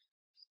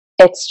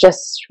it's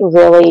just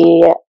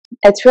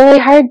it's really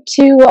hard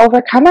to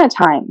overcome at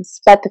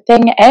times. But the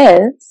thing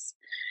is,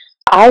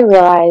 I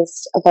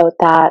realized about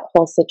that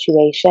whole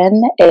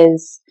situation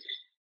is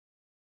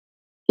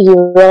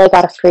you really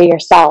got to free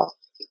yourself.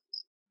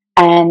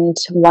 And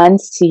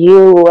once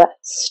you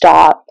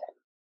stop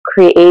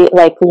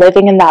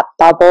living in that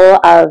bubble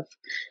of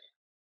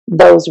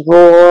those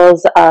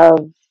rules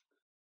of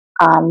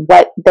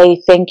what they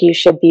think you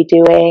should be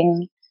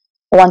doing,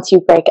 once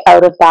you break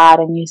out of that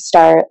and you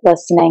start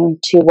listening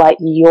to what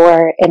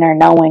your inner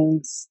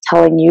knowing's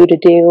telling you to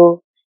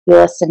do, you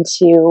listen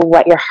to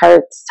what your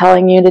heart's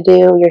telling you to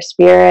do, your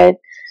spirit,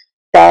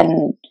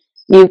 then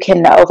you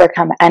can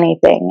overcome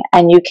anything,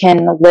 and you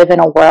can live in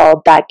a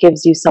world that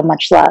gives you so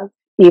much love,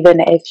 even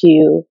if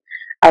you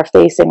are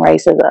facing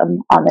racism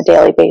on a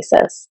daily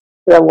basis.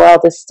 The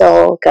world is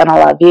still gonna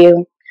love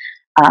you,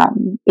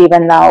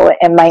 even though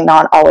it might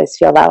not always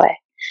feel that way.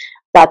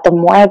 But the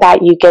more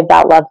that you give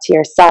that love to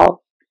yourself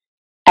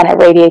and it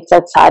radiates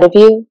outside of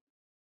you,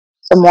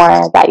 the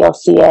more that you'll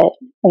see it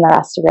in the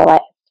rest of your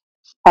life.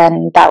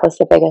 And that was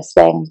the biggest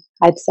thing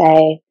I'd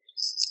say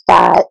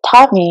that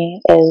taught me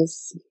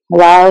is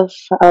love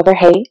over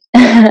hate.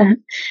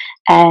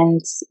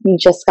 And you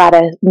just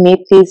gotta meet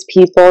these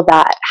people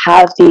that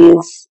have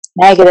these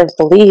negative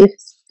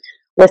beliefs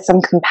with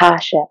some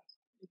compassion,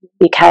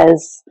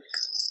 because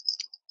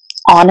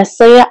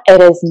honestly,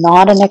 it is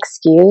not an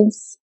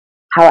excuse.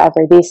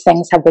 However, these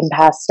things have been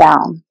passed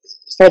down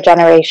for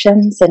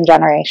generations and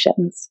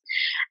generations.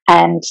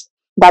 And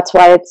that's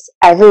why it's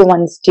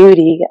everyone's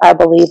duty, I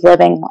believe,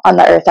 living on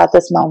the earth at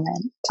this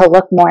moment, to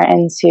look more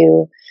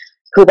into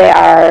who they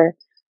are,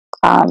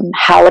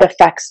 how it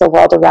affects the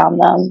world around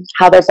them,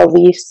 how their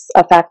beliefs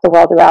affect the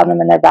world around them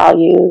and their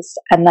values,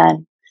 and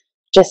then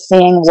just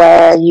seeing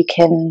where you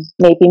can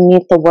maybe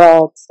meet the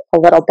world a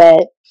little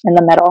bit in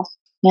the middle,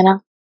 you know?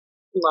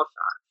 Love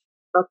that.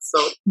 That's so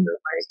true.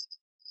 Like,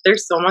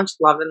 there's so much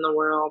love in the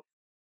world,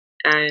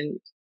 and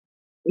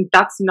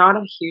that's not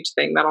a huge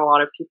thing that a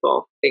lot of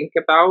people think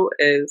about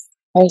is,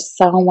 There's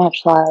so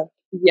much love.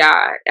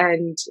 yeah,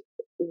 and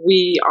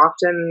we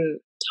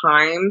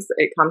oftentimes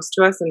it comes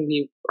to us and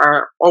we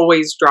are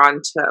always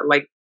drawn to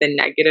like the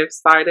negative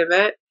side of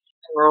it.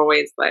 And we're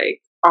always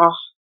like, oh,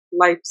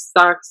 life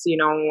sucks,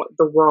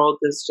 the world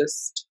is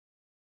just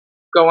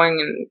going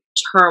in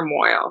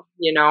turmoil,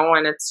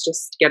 and it's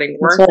just getting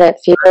That's worse. what it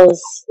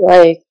feels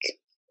like.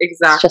 It's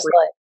just Exactly.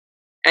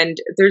 And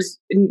there's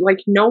like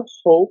no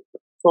hope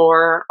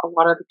for a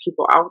lot of the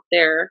people out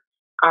there.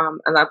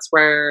 And that's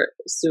where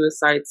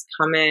suicides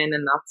come in,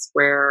 and that's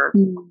where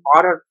a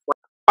lot of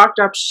fucked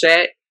up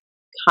shit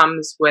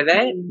comes with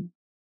it.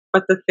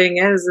 But the thing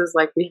is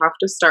like we have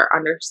to start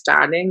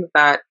understanding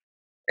that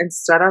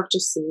instead of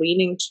just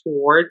leaning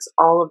towards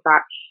all of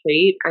that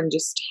hate and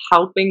just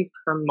helping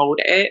promote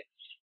it,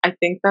 I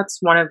think that's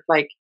one of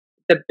like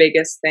the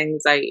biggest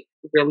things I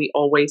really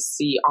always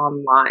see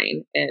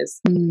online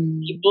is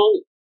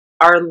people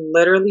are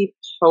literally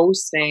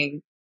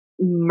posting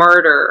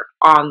murder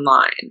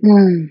online.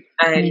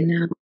 I And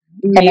know.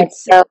 And maybe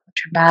it's so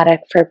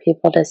traumatic for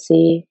people to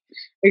see.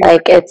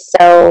 Like,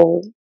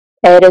 exactly,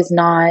 it is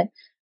not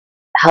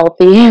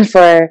healthy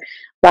for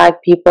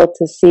Black people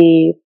to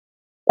see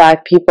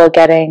Black people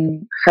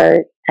getting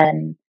hurt.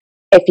 And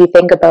if you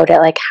think about it,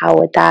 like, how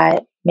would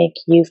that make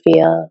you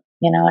feel?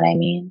 You know what I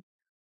mean?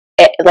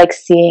 Like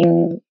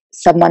seeing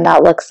someone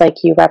that looks like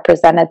you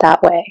represented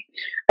that way,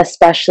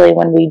 especially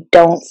when we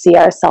don't see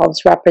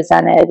ourselves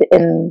represented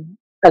in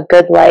a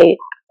good light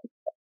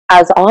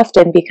as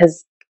often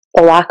because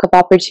the lack of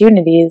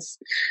opportunities.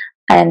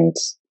 And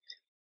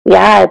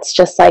yeah, it's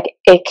just like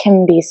it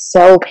can be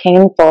so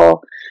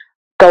painful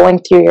going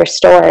through your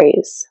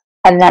stories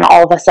and then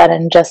all of a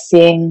sudden just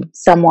seeing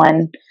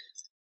someone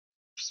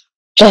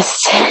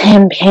just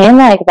in pain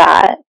like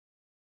that.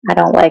 I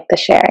don't like the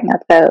sharing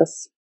of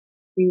those.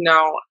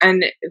 no.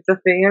 And the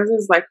thing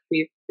is like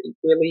we've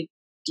really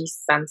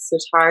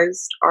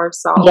desensitized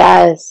ourselves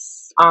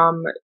Yes.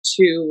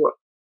 to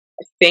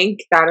think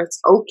that it's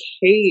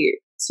okay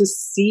to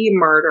see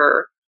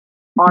murder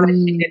on a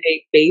Mm,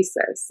 day-to-day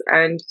basis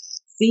and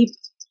see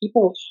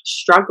people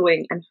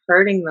struggling and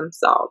hurting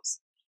themselves.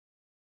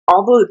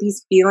 All of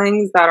these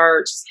feelings that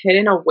are just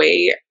hidden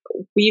away,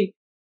 we've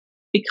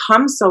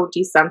become so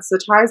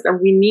desensitized and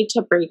we need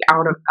to break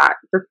out of that.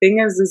 The thing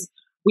is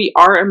we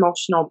are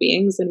emotional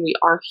beings and we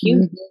are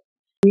human. mhm.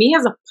 Me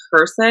as a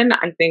person,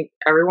 I think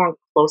everyone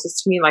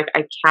closest to me, like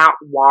I can't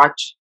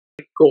watch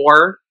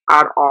gore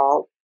at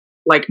all.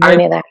 Like Me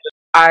neither.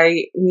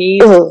 I need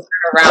to Ooh.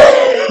 turn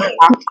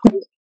around.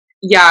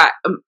 Yeah,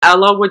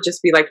 Ella would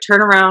just be like,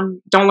 "Turn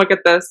around, don't look at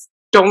this,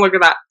 don't look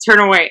at that, turn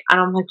away," and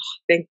I'm like, oh,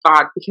 "Thank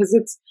God," because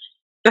it's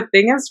the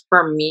thing is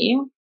for me,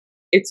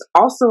 it's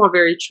also a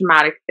very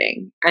traumatic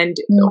thing, and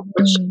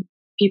which Mhm.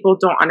 people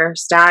don't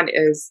understand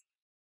is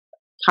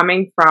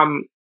coming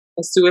from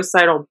a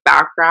suicidal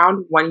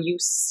background. When you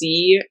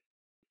see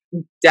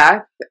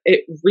death,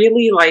 it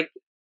really like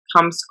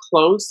comes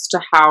close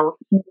to how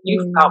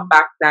you felt Mhm.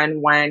 back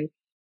then when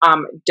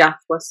death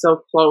was so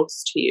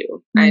close to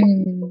you, and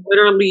Mm.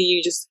 literally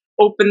you just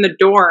open the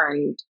door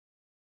and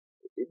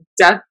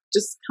death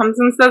just comes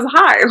and says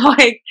hi.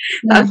 Like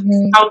that's just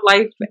Mhm. how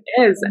life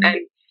is,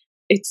 and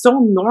it's so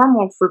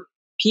normal for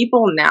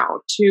people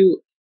now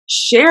to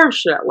share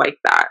shit like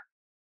that,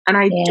 and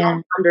I Yeah.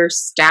 don't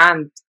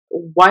understand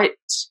what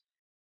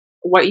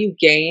what you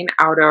gain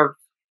out of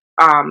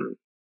um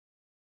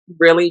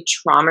really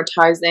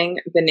traumatizing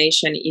the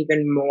nation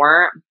even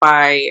more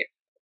by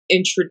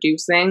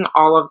introducing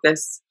all of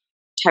this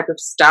type of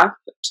stuff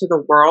to the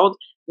world.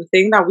 The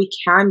thing that we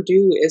can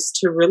do is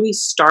to really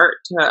start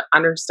to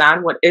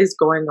understand what is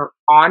going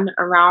on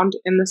around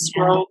in this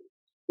Yeah. world.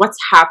 What's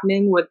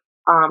happening with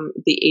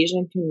the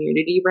Asian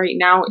community right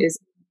now is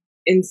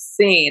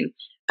insane.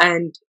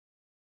 And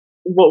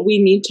what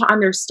we need to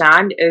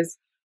understand is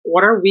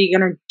what are we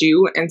going to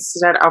do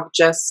instead of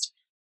just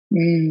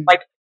Mm.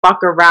 like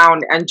fuck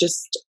around and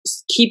just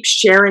keep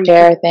sharing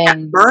Share people get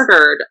things.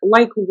 murdered.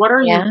 Like, what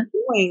are you Yeah.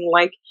 doing?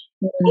 Like,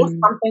 post Mm.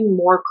 something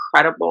more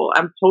credible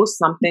and post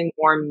something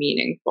more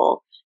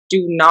meaningful.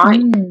 Do not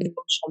use Mm.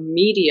 social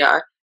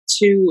media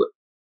to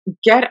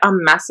get a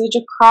message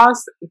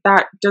across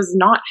that does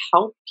not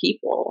help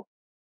people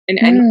in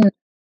any. Mm.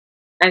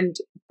 And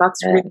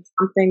that's really Yes.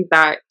 something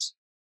that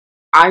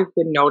I've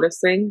been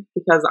noticing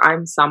because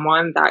I'm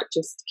someone that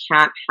just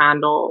can't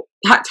handle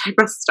that type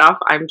of stuff.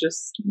 I'm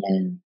just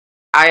Yeah.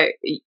 I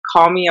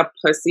call me a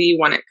pussy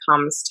when it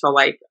comes to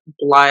like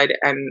blood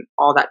and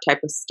all that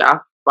type of stuff,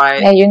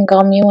 but Yeah, you can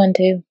call me one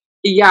too.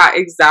 yeah,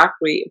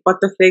 exactly. But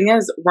the thing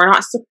is, we're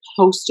not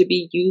supposed to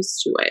be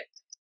used to it.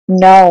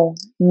 No,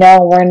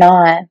 no, we're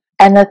not.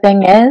 And the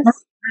thing is,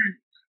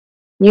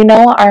 you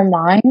know, our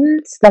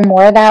minds, the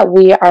more that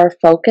we are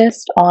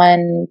focused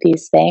on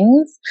these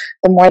things,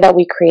 the more that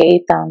we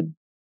create them.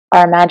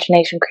 Our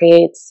imagination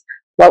creates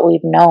what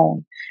we've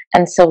known.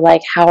 And so,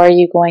 like, how are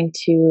you going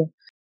to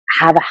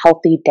have a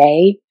healthy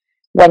day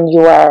when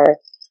you are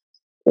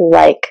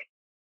like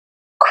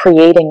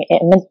creating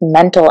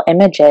mental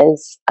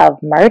images of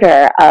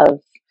murder, of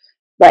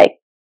like,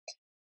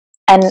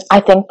 and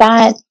I think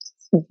that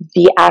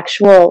the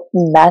actual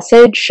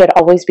message should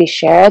always be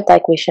shared.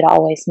 Like, we should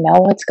always know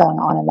what's going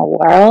on in the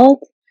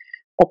world,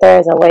 but there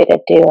is a way to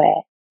do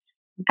it.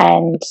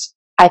 And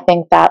I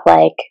think that,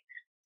 like,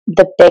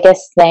 the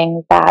biggest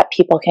thing that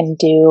people can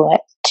do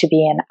to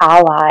be an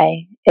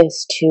ally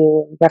is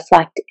to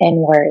reflect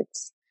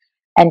inwards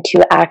and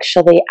to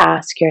actually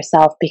ask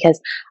yourself,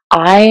 because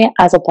I,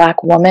 as a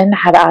Black woman,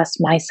 have asked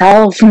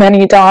myself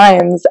many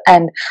times,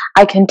 and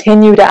I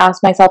continue to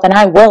ask myself, and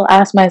I will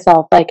ask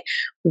myself, like,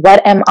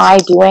 what am I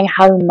doing?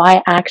 How do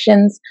my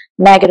actions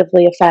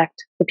negatively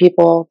affect the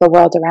people, the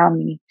world around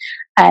me?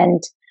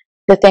 And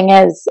the thing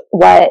is,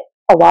 what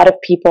a lot of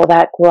people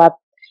that grew up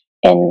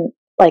in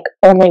like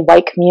only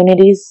white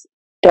communities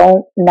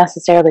don't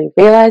necessarily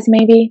realize,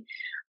 maybe,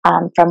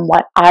 from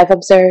what I've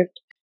observed,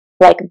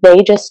 like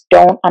they just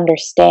don't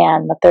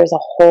understand that there's a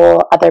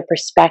whole other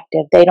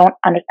perspective. They don't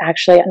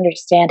actually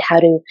understand how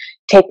to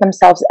take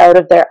themselves out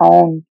of their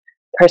own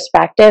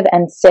perspective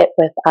and sit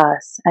with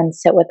us and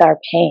sit with our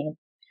pain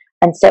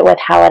and sit with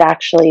how it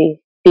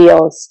actually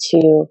feels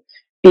to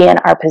be in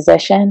our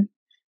position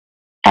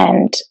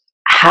and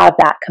have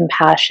that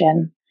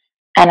compassion.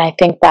 And I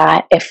think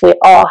that if we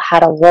all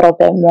had a little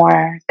bit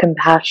more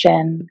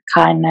compassion,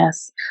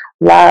 kindness,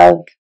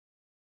 love,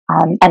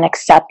 and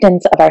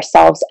acceptance of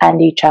ourselves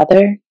and each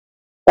other,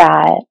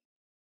 that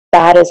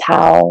that is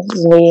how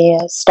we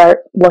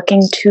start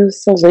looking to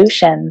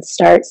solutions.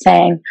 Start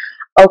saying,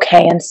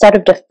 okay, instead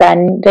of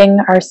defending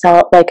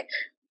ourselves, like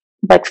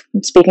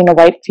speaking to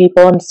white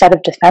people, instead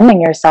of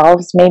defending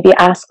yourselves, maybe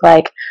ask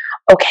like,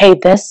 okay,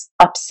 this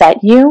upset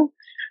you.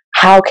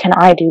 How can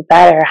I do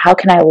better? How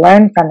can I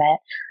learn from it?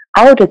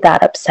 How did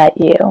that upset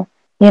you?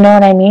 You know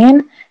what I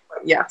mean?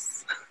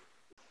 Yes.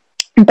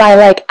 By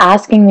like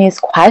asking these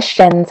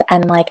questions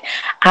and like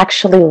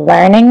actually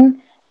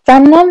learning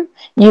from them,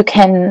 you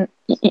can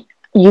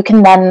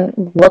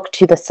then look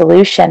to the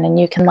solution, and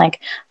you can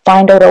like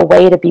find out a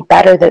way to be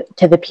better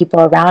to the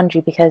people around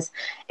you, because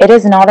it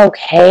is not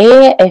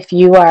okay if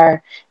you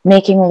are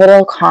making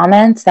little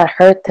comments that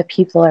hurt the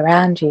people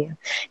around you,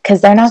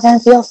 because they're not going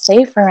to feel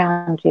safe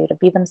around you to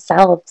be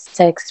themselves,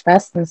 to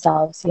express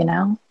themselves, you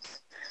know.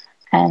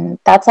 And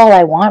that's all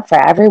I want for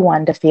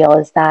everyone to feel,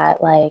 is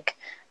that like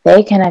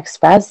they can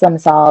express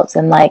themselves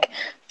and like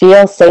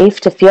feel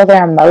safe to feel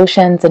their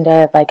emotions and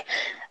to like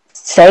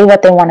say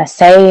what they want to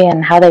say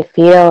and how they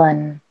feel,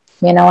 and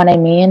you know what I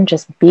mean,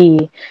 just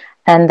be.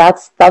 And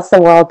that's the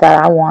world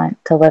that I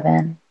want to live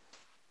in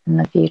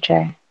the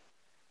future.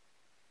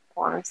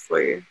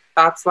 Honestly,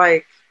 that's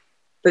like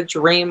the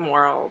dream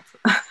world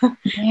of all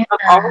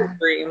Yeah.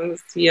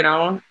 dreams, you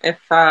know? If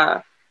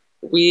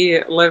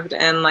we lived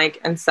in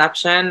like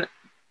Inception,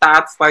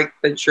 that's like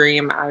the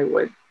dream I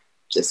would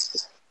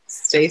just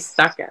stay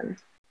stuck in.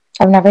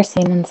 I've never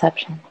seen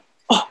Inception.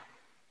 Oh,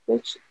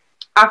 bitch.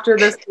 After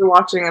this, we're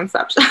watching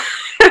Inception.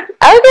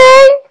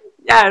 Okay,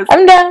 Yes,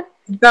 I'm done.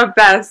 the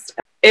best.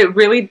 It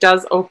really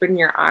does open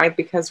your eye,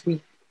 because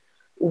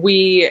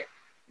we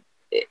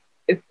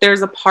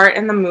there's a part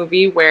in the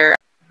movie where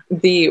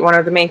the one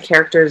of the main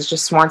characters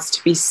just wants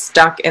to be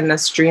stuck in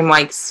this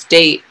dreamlike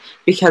state,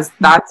 because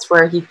that's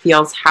where he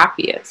feels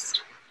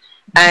happiest.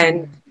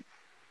 And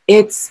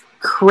it's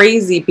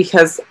crazy,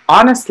 because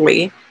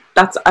honestly,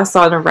 that's us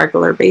on a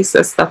regular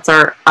basis. That's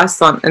our us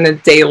on in the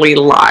daily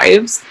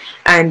lives.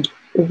 And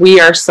we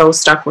are so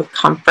stuck with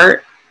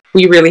comfort.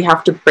 We really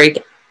have to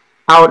break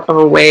out of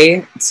a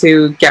way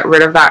to get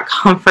rid of that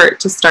comfort,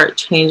 to start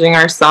changing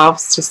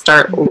ourselves, to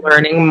start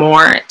learning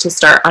more, to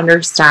start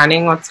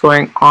understanding what's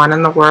going on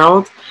in the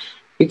world.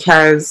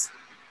 Because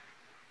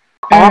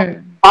all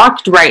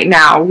fucked right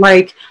now.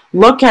 Like,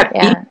 look at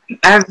each Yeah. and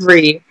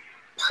every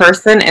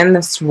person in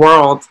this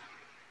world.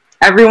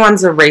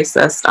 Everyone's a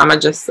racist. I'ma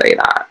just say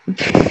that.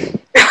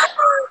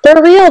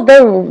 They're real.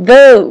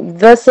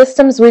 The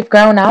systems we've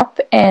grown up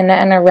in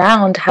and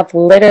around have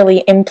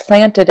literally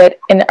implanted it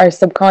in our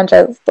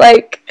subconscious.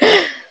 Like,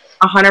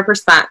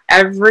 100%.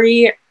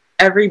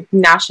 Every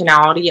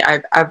nationality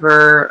I've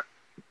ever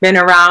been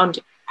around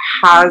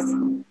has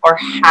or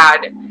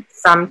had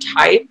some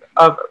type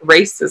of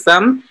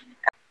racism.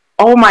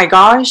 Oh my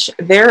gosh,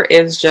 there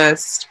is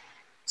just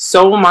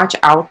so much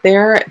out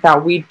there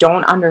that we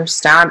don't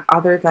understand,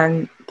 other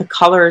than the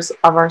colors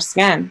of our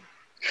skin.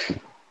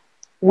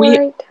 We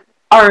right.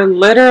 are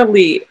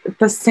literally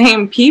the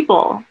same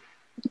people.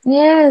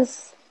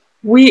 Yes.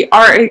 We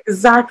are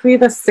exactly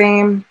the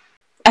same.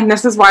 And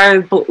this is why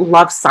I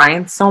love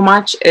science so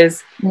much,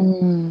 is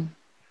Mm.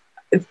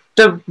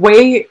 the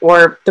way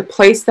or the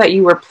place that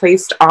you were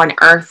placed on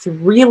Earth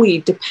really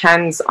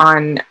depends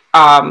on,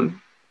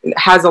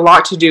 has a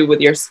lot to do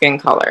with your skin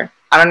color.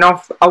 I don't know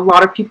if a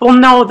lot of people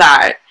know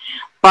that,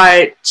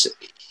 but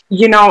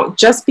you know,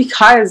 just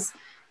because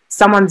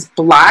someone's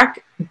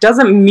black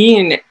doesn't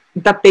mean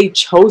that they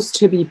chose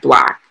to be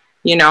black.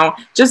 You know,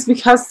 just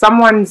because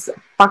someone's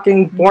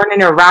fucking born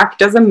in Iraq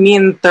doesn't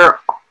mean they're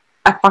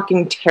a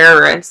fucking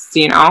terrorist,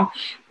 you know?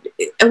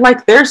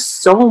 Like, there's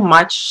so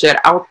much shit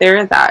out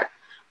there that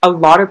a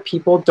lot of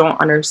people don't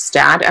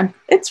understand, and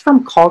it's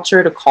from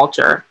culture to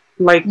culture.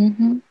 Like,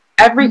 Mm-hmm.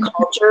 every Mm-hmm.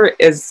 culture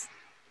is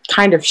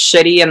kind of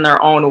shitty in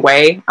their own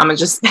way. I'm gonna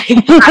just say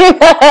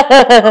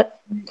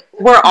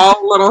we're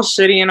all a little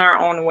shitty in our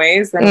own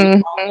ways, and we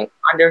all Mm-hmm. need to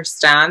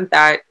understand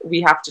that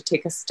we have to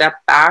take a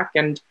step back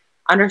and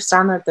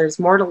understand that there's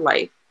more to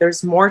life,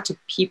 there's more to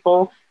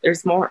people,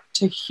 there's more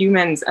to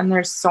humans, and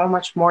there's so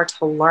much more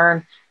to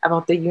learn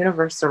about the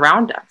universe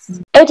around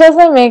us. It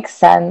doesn't make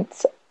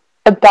sense,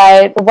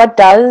 but what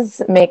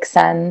does make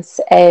sense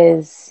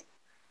is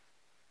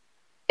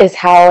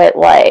how it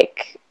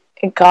like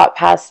it got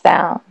passed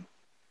down.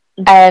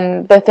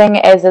 And the thing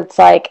is, it's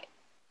like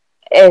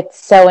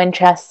it's so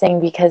interesting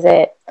because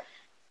it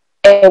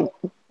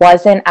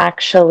wasn't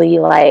actually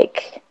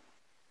like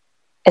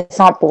it's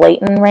not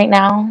blatant right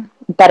now,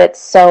 but it's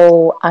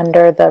so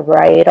under the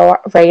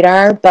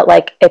radar, but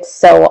like it's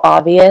so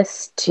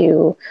obvious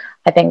to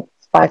I think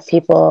Black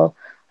people,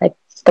 like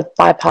the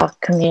BIPOC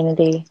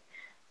community,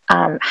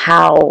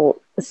 how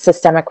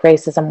systemic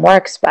racism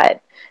works,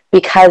 but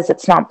because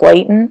it's not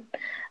blatant,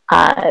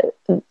 uh,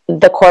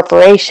 the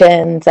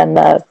corporations and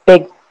the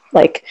big,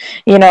 like,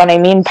 you know what I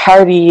mean,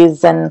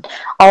 parties and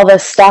all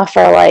this stuff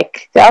are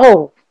like,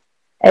 oh,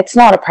 it's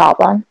not a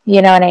problem,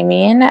 you know what I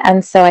mean?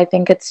 And so I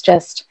think it's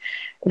just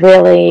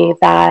really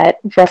that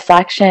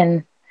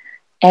reflection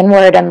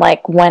inward, and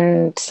like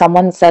when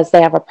someone says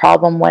they have a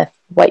problem with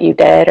what you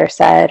did or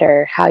said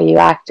or how you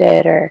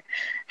acted or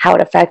how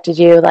it affected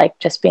you, like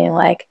just being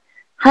like,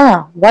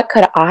 huh, what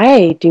could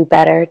I do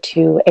better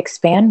to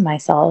expand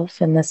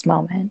myself in this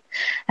moment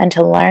and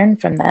to learn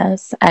from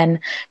this and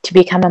to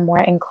become a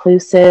more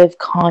inclusive,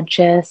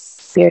 conscious,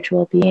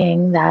 spiritual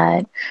being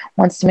that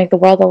wants to make the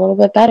world a little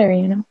bit better,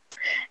 you know,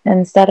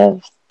 instead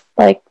of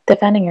like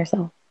defending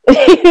yourself.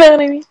 You know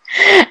what I mean?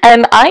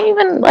 And I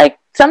even like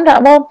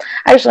sometimes, well,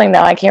 actually,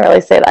 no, I can't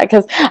really say that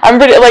because I'm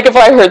pretty, like, if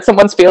I hurt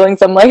someone's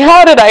feelings, I'm like,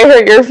 how did I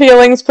hurt your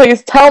feelings?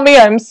 Please tell me.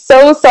 I'm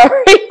so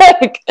sorry.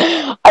 Like,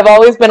 I've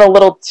always been a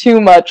little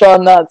too much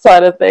on that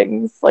side of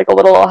things, like a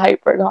little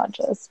hyper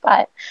conscious.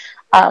 But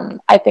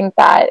I think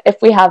that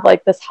if we have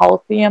like this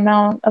healthy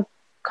amount of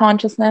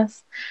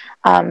consciousness,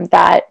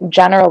 that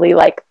generally,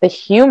 like, the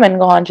human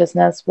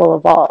consciousness will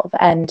evolve.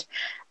 And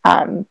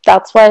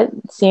that's what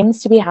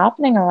seems to be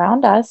happening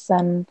around us.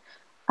 And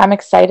I'm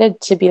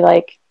excited to be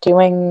like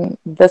doing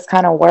this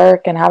kind of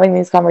work and having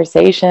these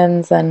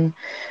conversations and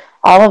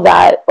all of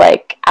that,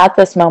 like at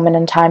this moment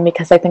in time,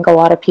 because I think a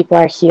lot of people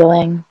are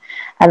healing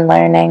and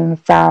learning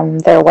from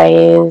their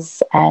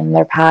ways and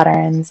their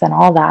patterns and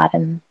all that.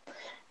 And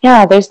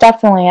yeah, there's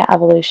definitely an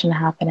evolution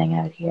happening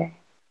out here.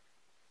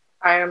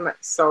 I am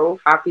so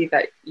happy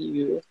that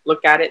you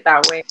look at it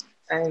that way.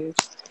 And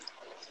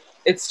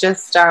it's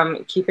just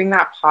keeping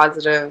that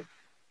positive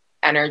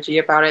energy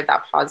about it,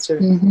 that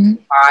positive Mm-hmm.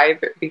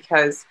 vibe,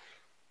 because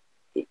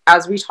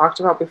as we talked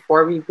about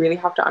before, we really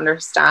have to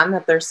understand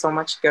that there's so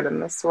much good in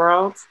this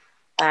world.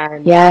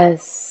 And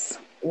Yes.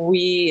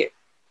 we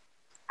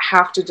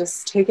have to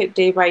just take it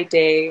day by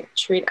day,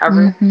 treat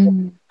everyone with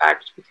Mm-hmm.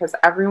 respect, because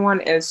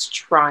everyone is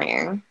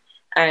trying.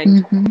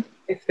 And Mm-hmm.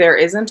 if there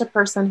isn't a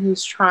person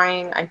who's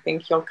trying, I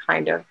think you'll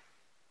kind of,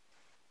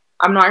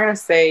 I'm not going to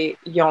say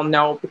you'll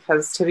know,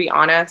 because to be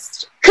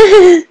honest,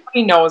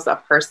 nobody knows a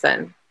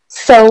person.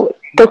 So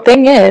the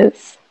thing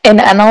is, in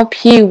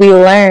NLP, we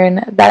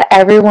learn that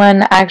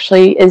everyone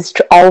actually is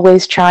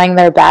always trying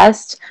their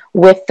best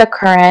with the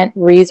current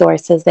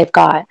resources they've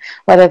got,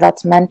 whether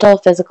that's mental,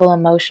 physical,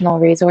 emotional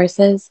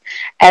resources.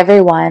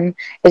 Everyone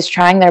is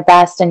trying their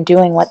best and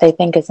doing what they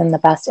think is in the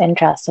best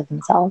interest of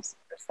themselves.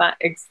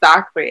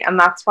 Exactly. And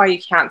that's why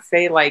you can't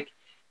say, like,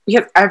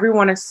 because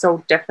everyone is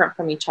so different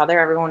from each other,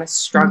 everyone is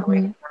struggling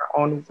Mm-hmm. in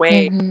their own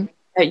way, Mm-hmm.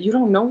 that you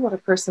don't know what a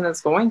person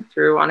is going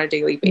through on a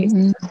daily basis.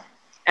 Mm-hmm.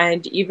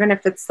 And even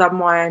if it's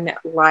someone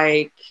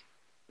like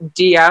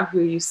Dia,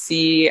 who you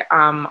see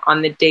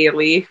on the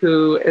daily,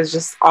 who is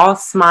just all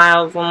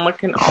smiles and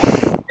looking all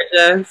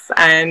gorgeous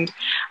and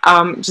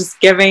just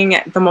giving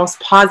the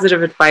most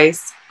positive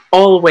advice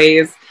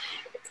always,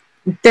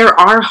 there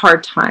are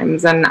hard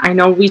times. And I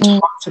know we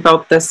talked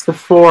about this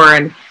before,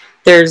 and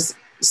there's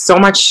so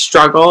much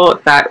struggle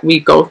that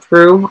we go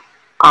through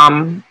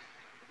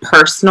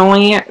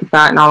personally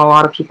that not a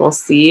lot of people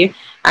see.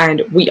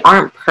 And we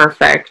aren't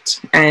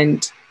perfect.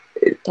 And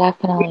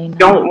Definitely we not.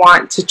 don't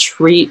want to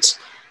treat,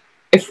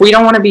 if we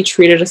don't want to be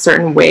treated a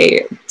certain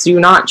way, do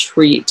not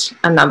treat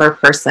another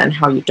person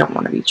how you don't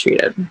want to be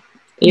treated.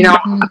 you know,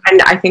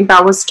 and I think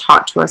that was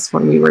taught to us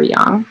when we were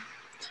young.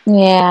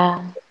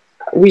 Yeah.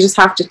 We just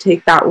have to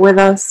take that with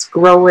us,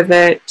 grow with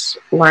it,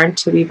 learn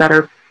to be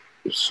better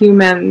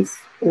humans.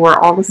 We're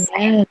all the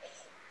same, Yes.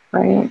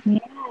 right?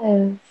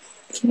 Yes.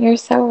 You're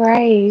so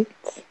right.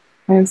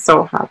 I'm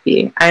so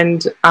happy.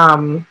 And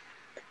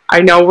I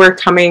know we're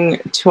coming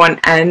to an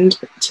end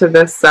to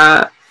this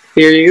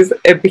series.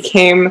 It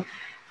became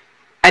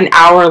an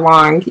hour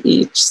long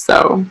each,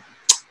 so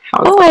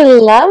how's Oh, that? I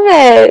love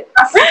it.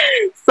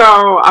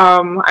 So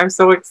I'm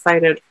so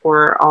excited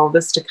for all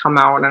this to come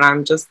out, and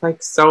I'm just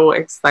like so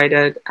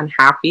excited and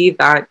happy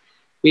that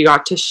we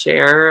got to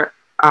share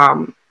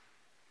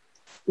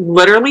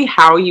literally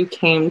how you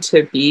came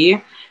to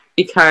be,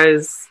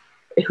 because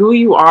who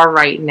you are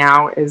right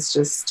now is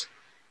just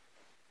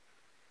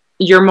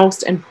your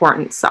most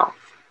important self.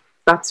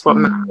 That's what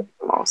matters Mm.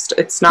 the most.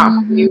 It's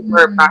not who you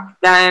were back Mm.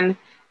 then,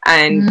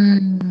 and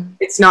Mm.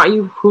 it's not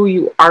you who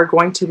you are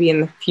going to be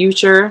in the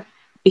future,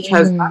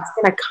 because Mm. that's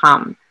going to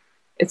come.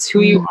 It's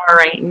who you Mm. are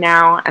right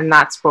now, and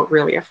that's what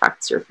really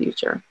affects your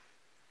future,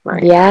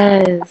 right?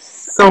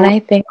 Yes. And So I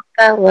think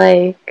that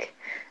like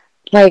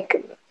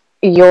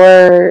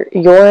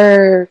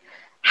your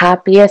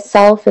happiest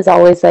self is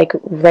always like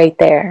right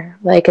there.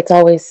 Like it's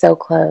always so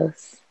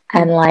close.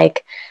 And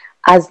like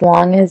as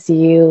long as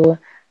you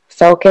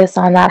focus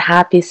on that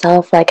happy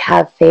self, like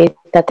have faith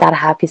that that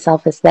happy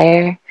self is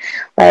there.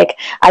 Like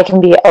I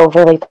can be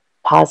overly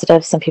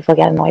positive. Some people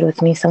get annoyed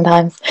with me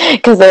sometimes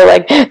because they're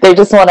like they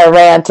just want to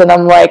rant, and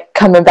I'm like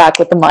coming back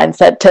with the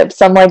mindset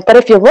tips. I'm like, but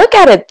if you look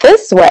at it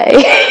this way,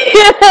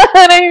 you know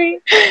what I mean?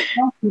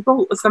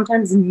 people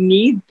sometimes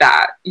need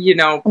that, you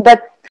know.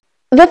 But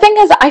the thing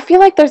is, I feel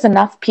like there's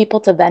enough people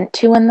to vent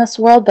to in this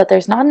world, but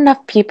there's not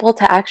enough people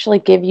to actually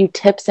give you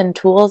tips and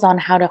tools on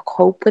how to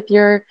cope with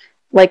your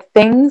like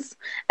things.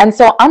 And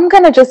so I'm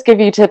going to just give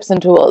you tips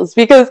and tools,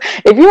 because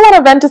if you want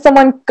to vent to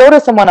someone, go to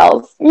someone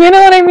else. You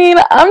know what I mean?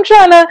 I'm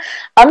trying to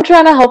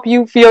help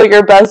you feel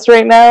your best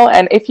right now,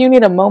 and if you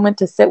need a moment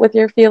to sit with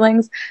your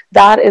feelings,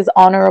 that is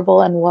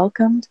honorable and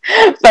welcomed.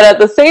 But at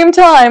the same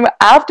time,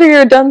 after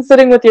you're done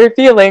sitting with your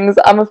feelings,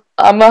 I'm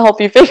gonna help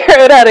you figure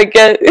out how to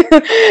get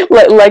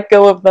let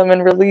go of them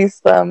and release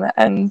them.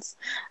 And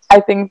I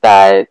think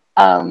that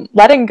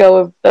letting go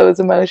of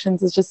those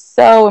emotions is just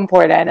so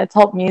important. It's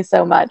helped me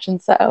so much.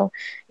 And so,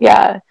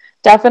 yeah,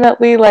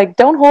 definitely like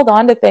don't hold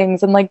on to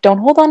things, and like don't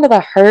hold on to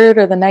the hurt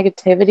or the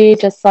negativity.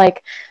 Just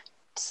like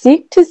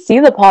seek to see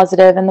the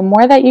positive, and the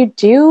more that you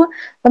do,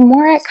 the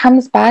more it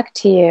comes back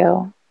to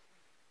you.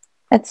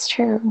 It's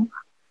true.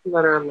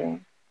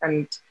 Literally.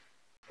 And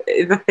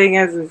the thing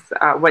is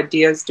what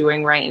Dia's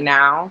doing right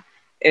now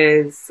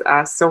is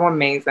so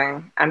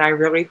amazing. And I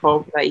really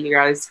hope that you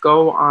guys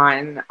go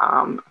on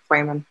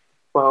Flame and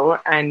Flow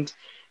and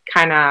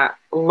kind of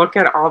look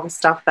at all the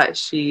stuff that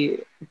she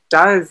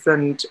does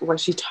and what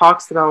she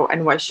talks about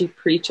and what she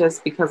preaches,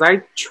 because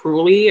I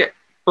truly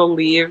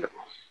believe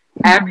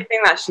Mm-hmm. everything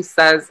that she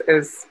says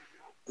is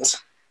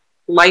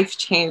life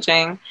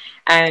changing.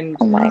 And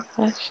Oh my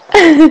gosh.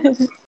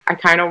 I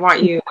kind of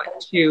want you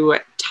to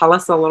tell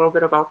us a little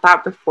bit about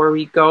that before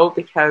we go,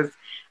 because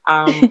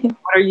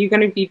what are you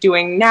going to be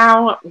doing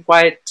now?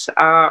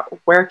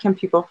 Where can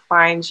people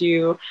find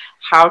you?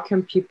 How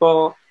can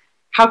people,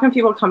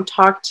 come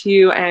talk to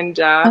you? And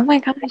Oh my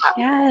gosh,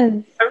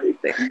 yes.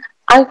 everything.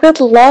 I would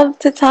love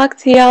to talk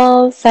to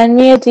y'all. Send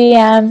me a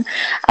DM.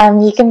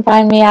 You can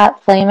find me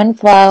at Flame and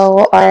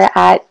Flow or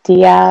at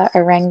Dia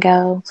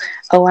Orengo,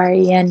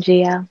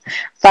 Orengo.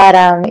 But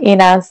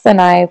Enos and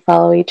I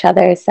follow each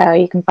other, so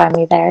you can find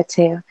me there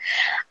too.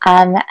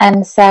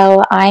 And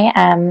so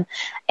I'm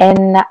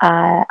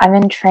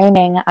in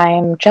training.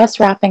 I'm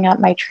just wrapping up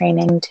my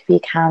training to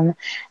become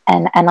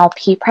an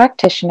NLP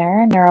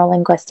practitioner,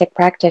 neuro-linguistic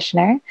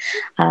practitioner.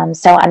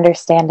 So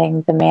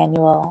understanding the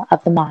manual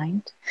of the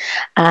mind,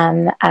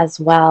 as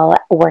well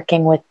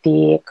working with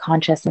the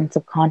conscious and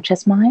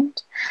subconscious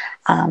mind.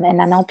 In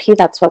NLP,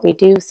 that's what we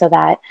do, so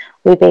that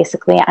we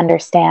basically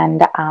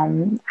understand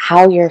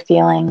how you're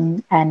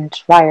feeling and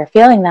why you're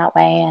feeling that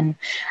way. And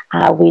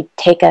we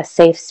take a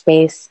safe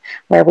space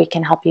where we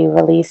can help you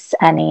release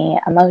any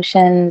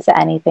emotions,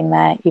 anything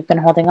that you've been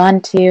holding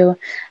on to,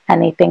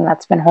 anything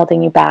that's been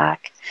holding you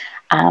back.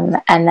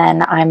 And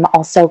then I'm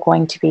also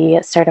going to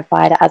be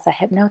certified as a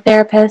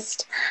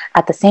hypnotherapist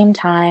at the same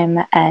time,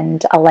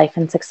 and a life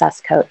and success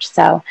coach.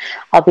 So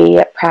I'll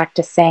be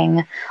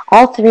practicing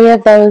all three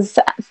of those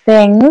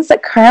things.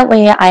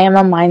 Currently, I am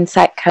a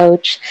mindset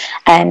coach,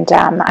 and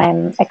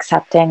I'm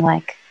accepting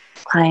like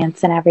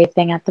clients and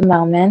everything at the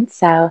moment.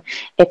 So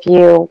if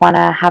you want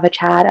to have a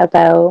chat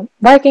about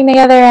working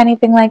together,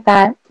 anything like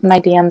that, my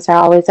DMs are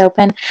always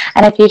open.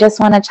 And if you just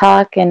want to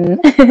talk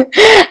and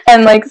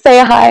and like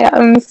say hi,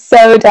 I'm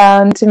so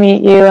down to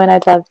meet you, and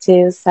I'd love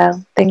to.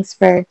 So thanks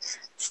for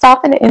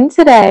stopping in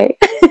today.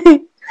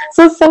 This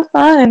was so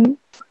fun.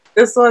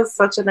 This was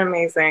such an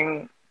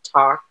amazing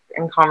talk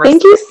and Thank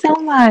conversation. you so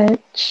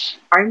much.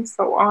 I'm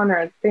so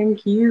honored.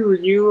 Thank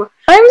you.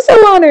 I'm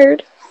so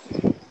honored.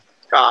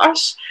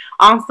 Gosh,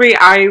 honestly,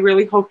 I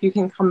really hope you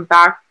can come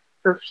back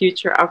for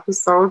future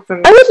episodes.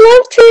 And I would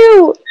love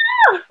to.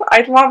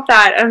 I love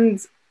that. And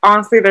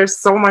honestly, there's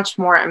so much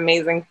more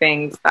amazing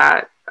things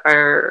that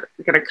are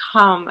going to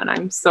come. And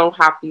I'm so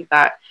happy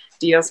that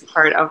Dia's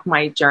part of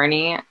my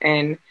journey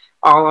in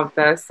all of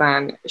this.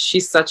 And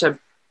she's such a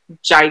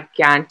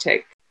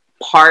gigantic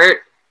part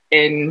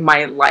in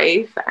my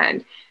life.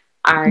 And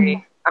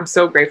I'm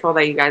so grateful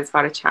that you guys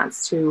got a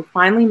chance to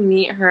finally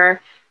meet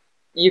her.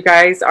 You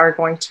guys are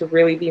going to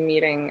really be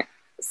meeting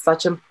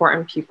such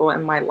important people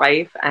in my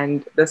life,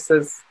 and this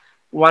is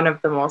one of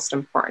the most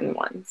important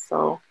ones.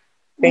 So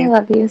I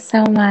love you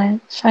so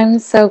much. I'm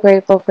so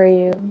grateful for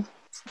you.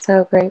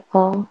 So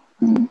grateful.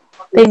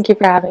 Thank you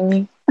for having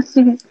me.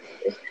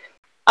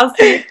 I'll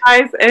see you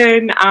guys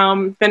in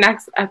the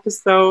next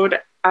episode.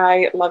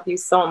 I love you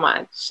so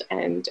much,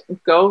 and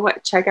go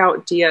check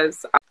out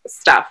Dia's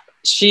stuff.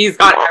 She's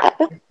got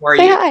everything for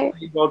Say you. hi.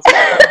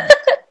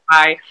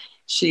 Hi.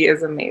 She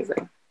is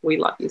amazing. We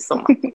love you so much.